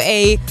have to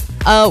a,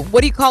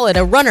 what do you call it?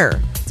 A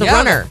runner. It's a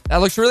runner. That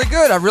looks really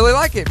good. I really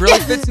like it. Really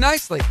fits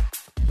nicely.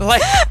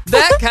 Like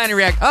that kind of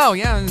reaction. Oh,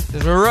 yeah, it's a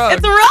rug.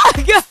 It's a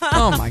rug.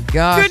 Oh, my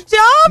gosh. Good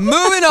job.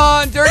 Moving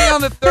on. Dirty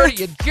on the 30,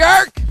 you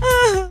jerk.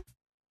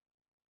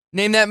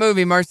 Name that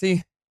movie,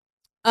 Marci.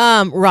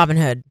 Robin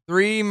Hood.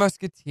 Three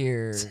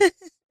Musketeers.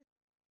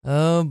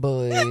 Oh,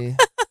 boy.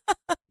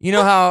 You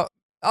know how...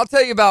 I'll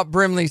tell you about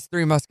Brimley's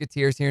Three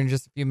Musketeers here in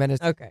just a few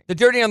minutes. Okay. The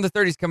Dirty on the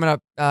 30 is coming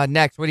up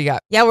next. What do you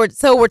got? Yeah, we're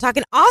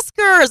talking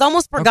Oscars.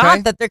 Almost forgot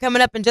Okay. that they're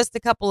coming up in just a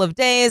couple of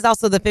days.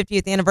 Also, the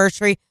 50th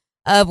anniversary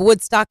of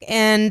Woodstock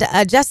and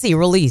Jesse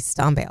released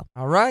on bail.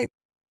 All right.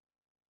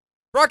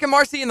 Brock and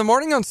Marci in the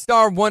morning on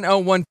Star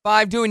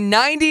 1015, doing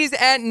 90s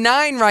at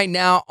 9 right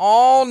now.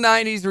 All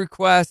 90s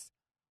requests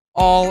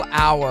all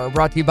hour.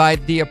 Brought to you by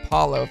The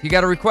Apollo. If you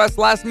got a request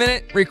last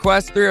minute,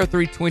 request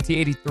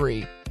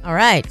 303-2083. All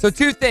right. So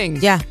two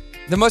things. Yeah.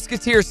 The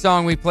Musketeers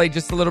song we played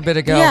just a little bit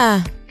ago.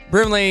 Yeah.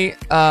 Brimley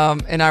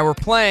and I were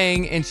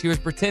playing, and she was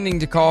pretending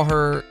to call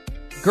her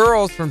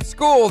girls from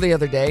school the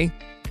other day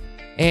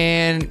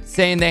and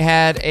saying they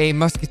had a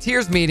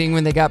Musketeers meeting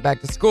when they got back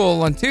to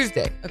school on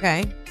Tuesday.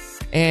 Okay.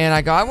 And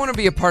I go, I want to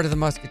be a part of the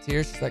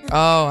Musketeers. She's like,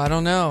 oh, I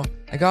don't know.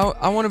 I go,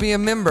 I want to be a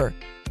member.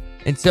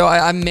 And so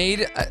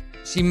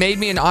she made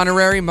me an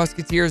honorary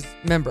Musketeers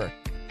member.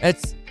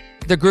 It's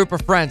the group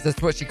of friends. That's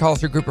what she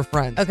calls her group of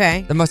friends.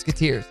 Okay. The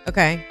Musketeers.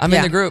 Okay. I'm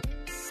in the group.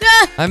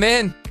 I'm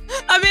in.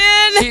 I'm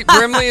in.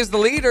 Brimley is the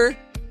leader.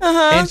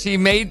 Uh-huh. And she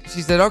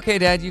said, okay,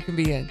 Dad, you can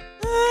be in.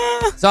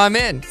 So I'm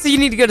in. So you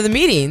need to go to the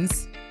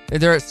meetings.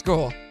 They're at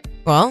school.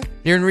 Well,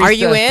 You're in are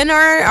you recess. in or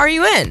are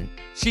you in?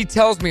 She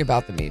tells me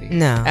about the meeting.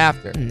 No.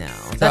 After. No,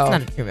 So- that's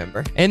not a true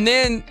member. And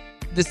then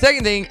the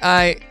second thing,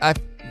 I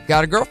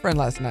got a girlfriend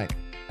last night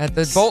at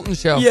the Bolton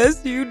show.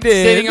 Yes, you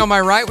did. Sitting on my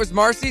right was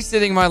Marci.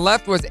 Sitting on my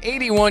left was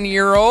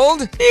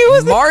 81-year-old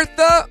was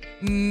Martha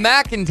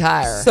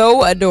McIntyre.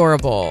 so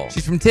adorable.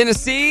 She's from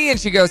Tennessee, and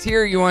she goes,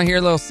 here, you want to hear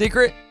a little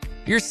secret?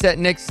 You're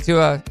sitting next to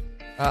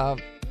a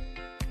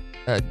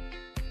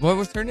what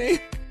was her name?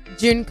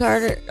 June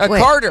Carter. A Wait.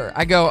 Carter.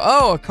 I go,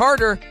 oh, a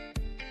Carter.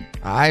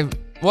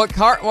 What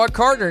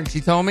Carter? And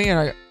she told me, and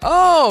I go,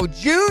 oh,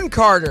 June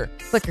Carter.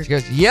 Clicker. She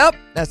goes, yep,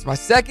 that's my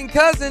second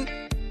cousin.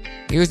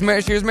 She was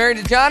married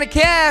to Johnny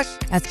Cash.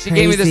 That's She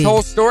gave me this crazy.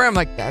 whole story. I'm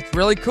like, that's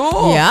really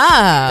cool.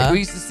 Yeah. Like, we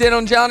used to sit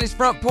on Johnny's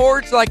front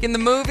porch like in the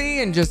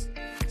movie and just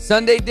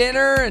Sunday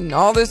dinner and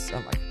all this.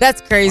 I'm like, That's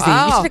crazy.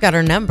 Wow. You should have got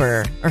her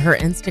number or her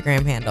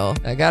Instagram handle.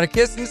 I got a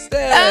kiss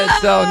instead.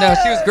 So, no,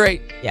 she was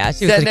great. Yeah,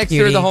 she was Sat a next cutie.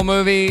 to her the whole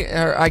movie.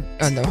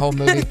 The whole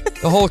movie.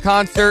 The whole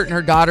concert, and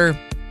her daughter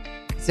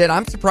said,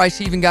 I'm surprised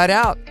she even got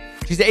out.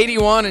 She's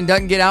 81 and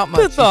doesn't get out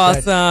much. That's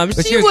awesome.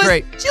 But she was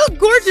great. She looked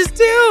gorgeous,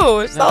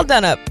 too. She's all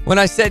done up. When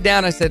I sat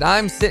down, I said,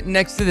 I'm sitting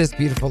next to this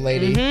beautiful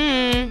lady.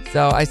 Mm-hmm.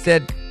 So I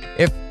said,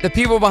 if the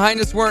people behind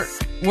us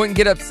wouldn't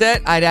get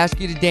upset, I'd ask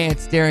you to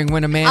dance during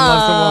When a Man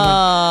Loves a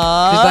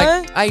Woman.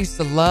 She's like, I used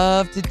to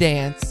love to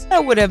dance.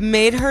 That would have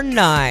made her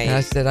nice. And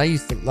I said, I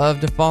used to love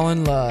to fall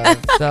in love.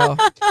 So,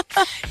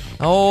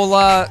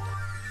 Martha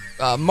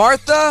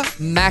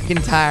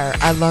McIntyre,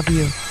 I love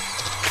you.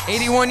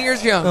 81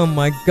 years young. Oh,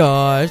 my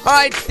gosh. All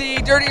right,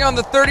 the Dirty on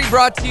the 30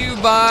 brought to you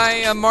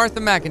by Martha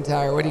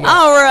McIntyre. What do you got?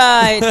 All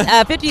right.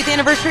 50th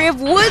anniversary of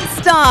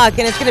Woodstock,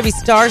 and it's going to be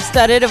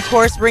star-studded. Of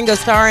course, Ringo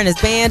Starr and his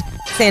band,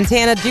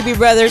 Santana, Doobie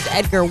Brothers,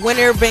 Edgar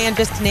Winter Band,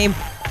 just to name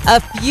a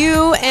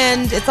few,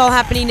 and it's all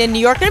happening in New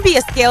York. Going to be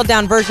a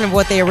scaled-down version of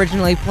what they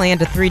originally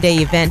planned, a 3-day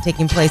event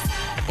taking place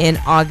in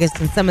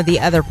August, and some of the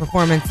other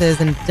performances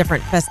and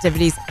different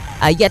festivities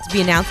yet to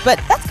be announced,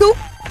 but that's cool.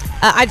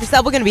 Idris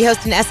Elba going to be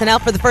hosting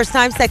SNL for the first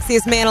time.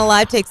 Sexiest Man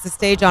Alive takes the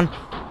stage on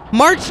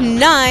March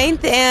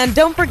 9th. And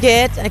don't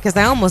forget, because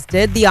I almost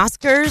did, the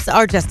Oscars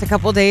are just a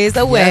couple days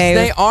away.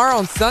 Yes, they are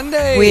on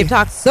Sunday. We've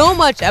talked so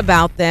much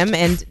about them,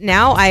 and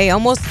now I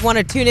almost want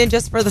to tune in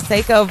just for the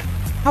sake of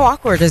how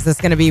awkward is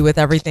this going to be with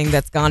everything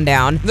that's gone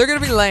down. They're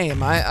going to be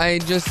lame.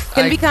 It's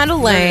going to be kind of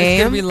lame.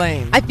 It's going to be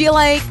lame. I feel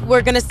like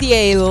we're going to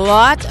see a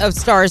lot of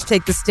stars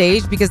take the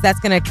stage because that's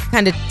going to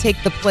kind of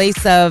take the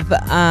place of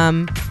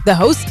the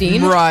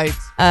hosting. Right.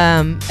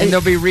 And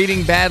they'll be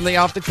reading badly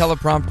off the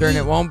teleprompter, and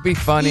it won't be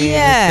funny.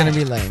 Yeah. And it's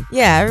going to be lame.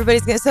 Yeah,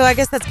 everybody's going to. So I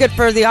guess that's good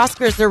for the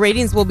Oscars. Their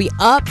ratings will be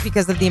up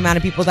because of the amount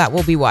of people that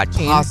will be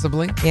watching.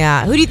 Possibly.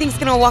 Yeah. Who do you think is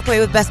going to walk away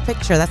with Best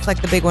Picture? That's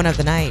like the big one of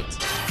the night.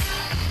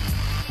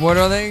 What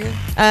are they?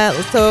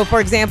 So, for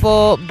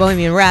example,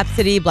 Bohemian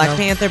Rhapsody, Black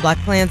Panther, Black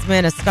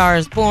Klansman, A Star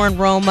is Born,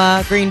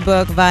 Roma, Green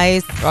Book,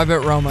 Vice. I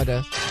bet Roma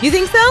does. You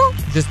think so?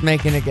 Just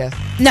making a guess.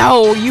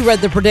 No, you read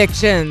the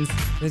predictions.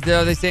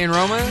 Are they saying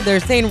Roma? They're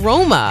saying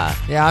Roma.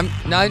 Yeah,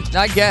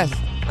 I guess.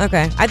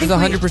 Okay. I think it's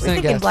 100% we're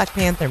thinking guess. Black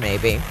Panther,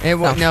 maybe.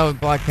 No,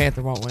 Black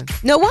Panther won't win.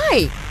 No,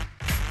 why?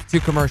 It's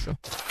too commercial.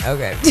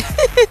 Okay.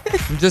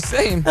 I'm just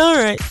saying. All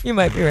right. You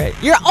might be right.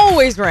 You're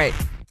always right.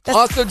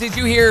 Also, did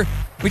you hear,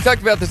 we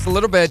talked about this a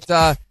little bit,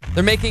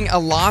 they're making a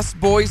Lost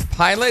Boys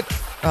pilot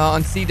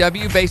on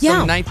CW based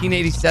on the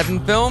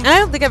 1987 film. And I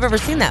don't think I've ever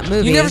seen that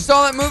movie. You never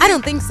saw that movie? I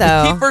don't think so.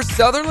 With Kiefer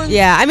Sutherland?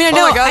 Yeah, I mean, I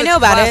know, I know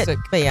about classic.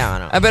 it, but yeah, I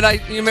don't know. I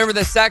bet you remember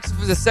the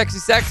sexy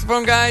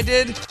saxophone guy I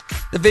did?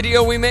 The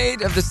video we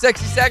made of the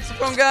sexy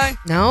saxophone guy?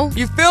 No.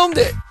 You filmed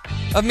it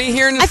of me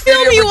here in the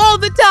studio. I film you all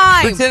the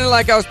time. Pretending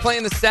like I was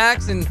playing the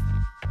sax, and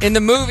in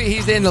the movie,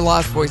 he's in the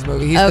Lost Boys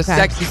movie. He's the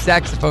sexy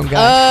saxophone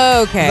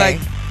guy. Okay. He's like,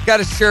 got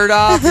his shirt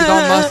off. He's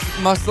all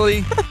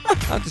muscly.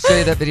 I'll have to show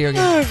you that video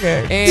again.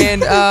 Okay.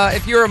 And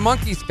if you're a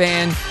Monkees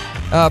fan,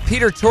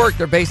 Peter Tork,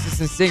 their bassist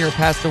and singer,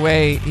 passed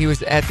away. He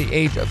was at the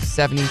age of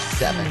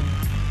 77.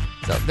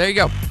 So there you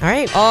go. All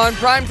right. On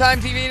primetime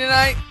TV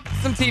tonight,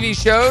 some TV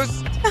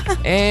shows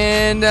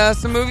and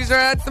some movies are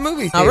at the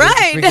movie theater All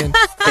right. this weekend.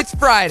 It's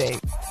Friday.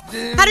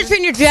 How to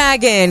Train Your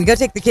Dragon. Go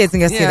take the kids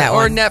and go see that or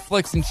one.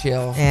 Netflix and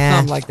chill. Yeah.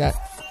 Something like that.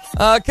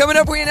 Coming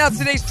up, we announce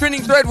today's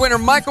trending thread winner,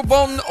 Michael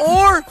Bolton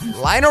or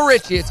Lionel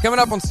Richie. It's coming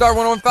up on Star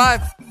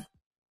 101.5.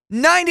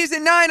 90s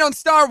at 9 on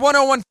Star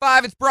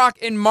 101.5. It's Brock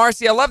and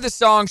Marci. I love this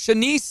song.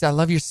 Shanice, I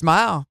love your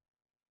smile.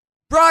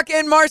 Brock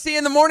and Marci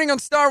in the morning on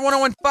Star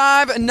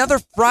 101.5. Another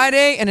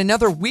Friday and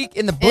another week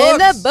in the books. In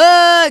the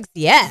books,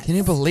 yes. Can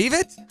you believe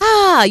it?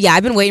 Yeah,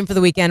 I've been waiting for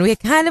the weekend. We had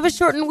kind of a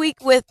shortened week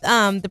with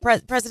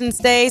the President's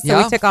Day, so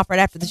we took off right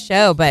after the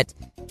show,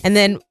 and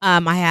then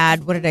I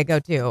had, what did I go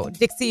to?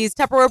 Dixie's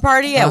Tupperware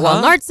party at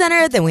Walton Arts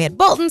Center. Then we had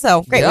Bolton,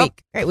 so great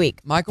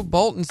week. Michael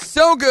Bolton,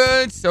 so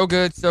good.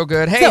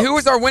 Hey, who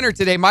was our winner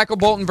today? Michael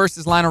Bolton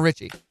versus Lionel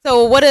Richie.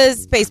 So what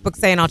does Facebook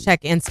say? And I'll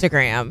check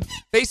Instagram.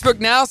 Facebook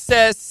now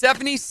says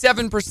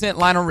 77%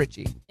 Lionel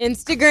Richie.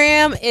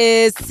 Instagram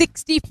is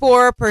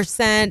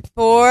 64%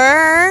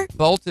 for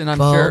Bolton, I'm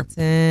sure.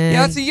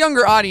 Yeah, it's a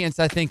younger audience,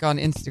 I think, on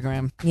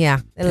Instagram. Yeah,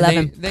 they love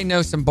him. They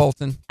know some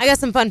Bolton. I got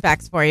some fun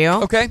facts for you.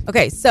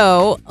 Okay,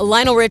 so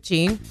Lionel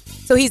Richie,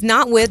 so he's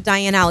not with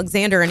Diane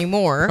Alexander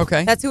anymore.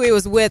 Okay. That's who he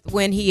was with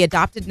when he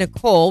adopted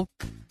Nicole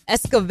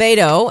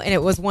Escovedo, and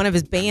it was one of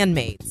his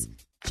bandmates.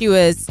 She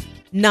was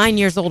 9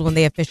 years old when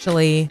they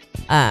officially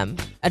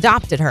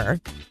adopted her.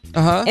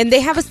 And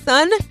they have a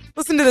son.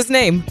 Listen to this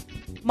name.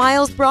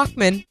 Miles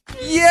Brockman.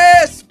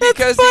 Yes,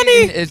 because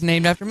he is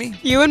named after me.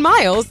 You and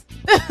Miles.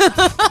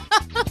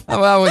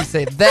 Well, I wouldn't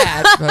say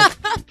that, but...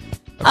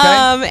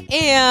 Okay.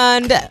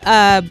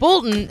 And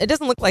Bolton, it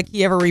doesn't look like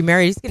he ever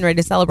remarried. He's getting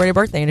ready to celebrate a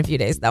birthday in a few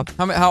days, though.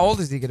 How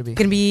old is he going to be?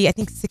 Going to be, I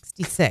think,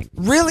 66.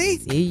 Really?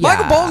 Yeah.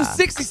 Michael Bolton's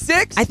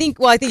 66? I think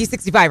he's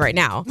 65 right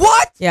now.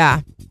 What?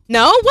 Yeah.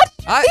 No? What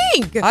do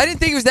you think? I didn't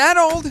think he was that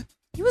old.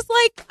 He was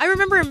like, I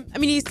remember him, I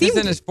mean, he seemed... He's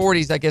in his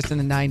 40s, I guess, in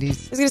the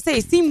 90s. I was going to say,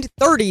 he seemed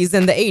 30s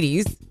in the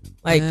 80s.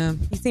 Like,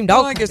 he seemed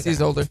old. I guess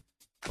he's older.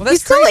 Well,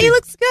 that's he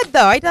looks good,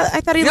 though. I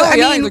thought he looked...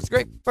 he looks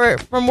great.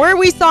 From where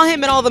we saw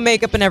him and all the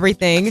makeup and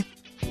everything...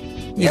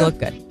 He looked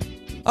good.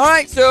 All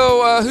right,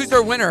 so who's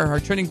our winner, our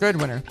trending thread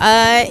winner?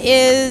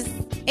 Is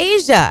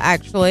Asia,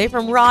 actually,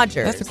 from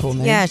Rogers. That's a cool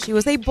name. Yeah, she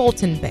was a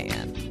Bolton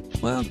fan.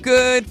 Well,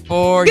 good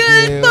for you.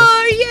 Good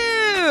for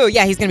you.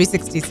 Yeah, he's going to be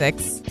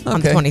 66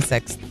 on the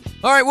 26th.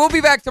 All right, we'll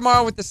be back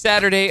tomorrow with the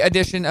Saturday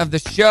edition of the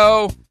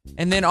show.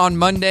 And then on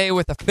Monday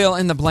with a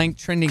fill-in-the-blank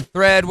trending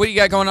thread. What do you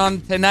got going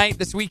on tonight,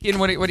 this weekend?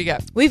 What do you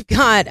got? We've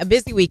got a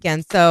busy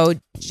weekend. So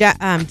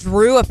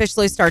Drew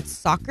officially starts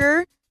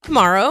soccer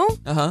tomorrow,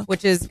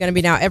 which is going to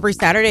be now every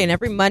Saturday and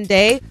every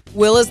Monday.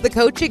 Will is the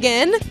coach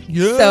again.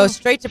 Yeah. So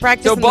straight to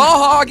practice. So Ball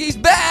Hog, he's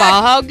back.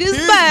 Ball Hog is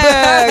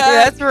back.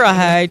 That's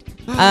right.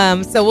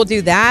 So we'll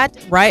do that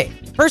right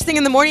first thing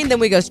in the morning. Then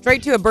we go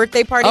straight to a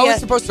birthday party. Oh, it's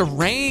supposed to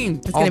rain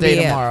all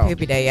day tomorrow.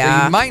 Poopy day, yeah.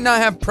 So you might not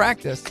have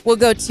practice. We'll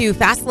go to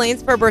Fast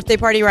Lanes for a birthday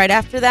party right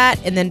after that,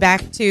 and then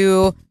back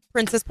to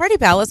Princess Party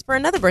Palace for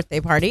another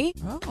birthday party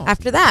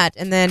after that.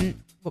 And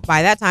then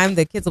by that time,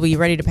 the kids will be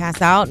ready to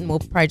pass out, and we'll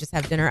probably just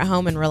have dinner at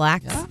home and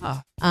relax.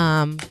 Yeah.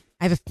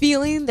 I have a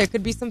feeling there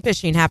could be some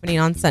fishing happening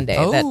on Sunday.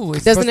 Oh, that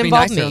it's doesn't supposed to be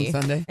involve nicer me. on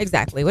Sunday.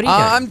 Exactly. What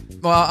are you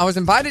doing? I was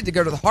invited to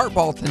go to the Heart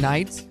Ball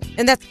tonight.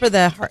 And that's for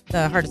the Heart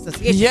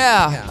Association.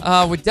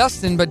 Yeah, with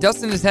Dustin, but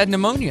Dustin has had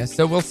pneumonia,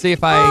 so we'll see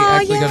if I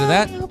actually go to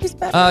that. I hope he's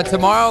better.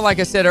 Tomorrow, like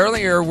I said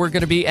earlier, we're going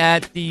to be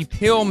at the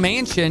Pill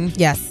Mansion.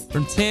 Yes.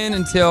 From 10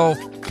 until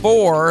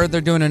 4.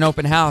 They're doing an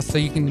open house, so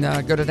you can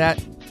go to that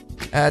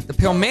at the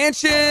Pill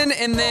Mansion.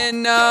 And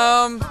then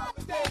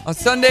on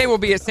Sunday, we'll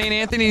be at St.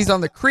 Anthony's on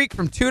the Creek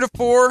from 2 to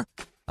 4.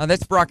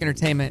 That's Brock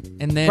Entertainment.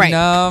 And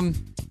then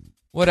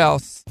what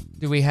else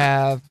do we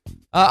have?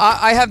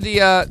 I have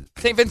the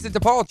St. Vincent de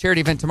Paul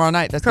charity event tomorrow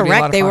night. That's correct.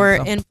 Gonna be a lot of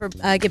fun, They were in for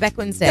Get Back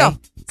Wednesday. Yeah.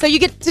 So you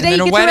get today.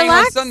 And then You a get to wedding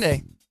relax on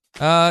Sunday.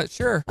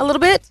 Sure. a little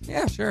bit.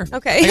 Yeah, sure.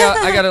 Okay.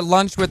 I got a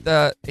lunch with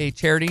a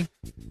charity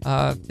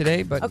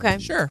today, but Okay.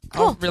 Sure.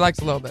 Cool. I'll relax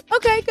a little bit.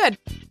 Okay, good.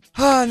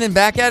 And then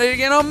back at it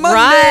again on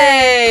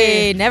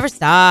Monday. Right. Never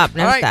stop.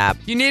 Never All right. stop.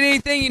 If you need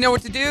anything, you know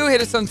what to do.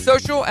 Hit us on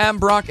social at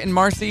Brock and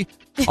Marci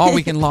all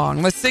weekend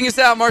long. Let's sing us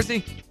out,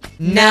 Marci.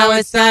 Now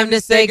it's time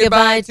to say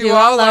goodbye to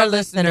all our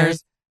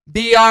listeners.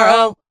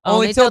 BRO,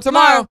 only till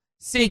tomorrow.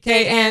 CK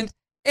and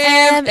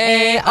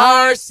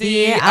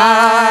MARCI.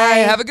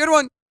 Have a good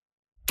one.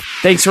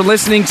 Thanks for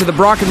listening to the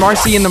Brock and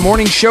Marci in the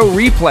Morning Show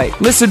replay.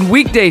 Listen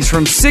weekdays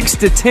from 6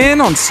 to 10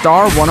 on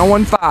Star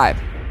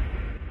 1015.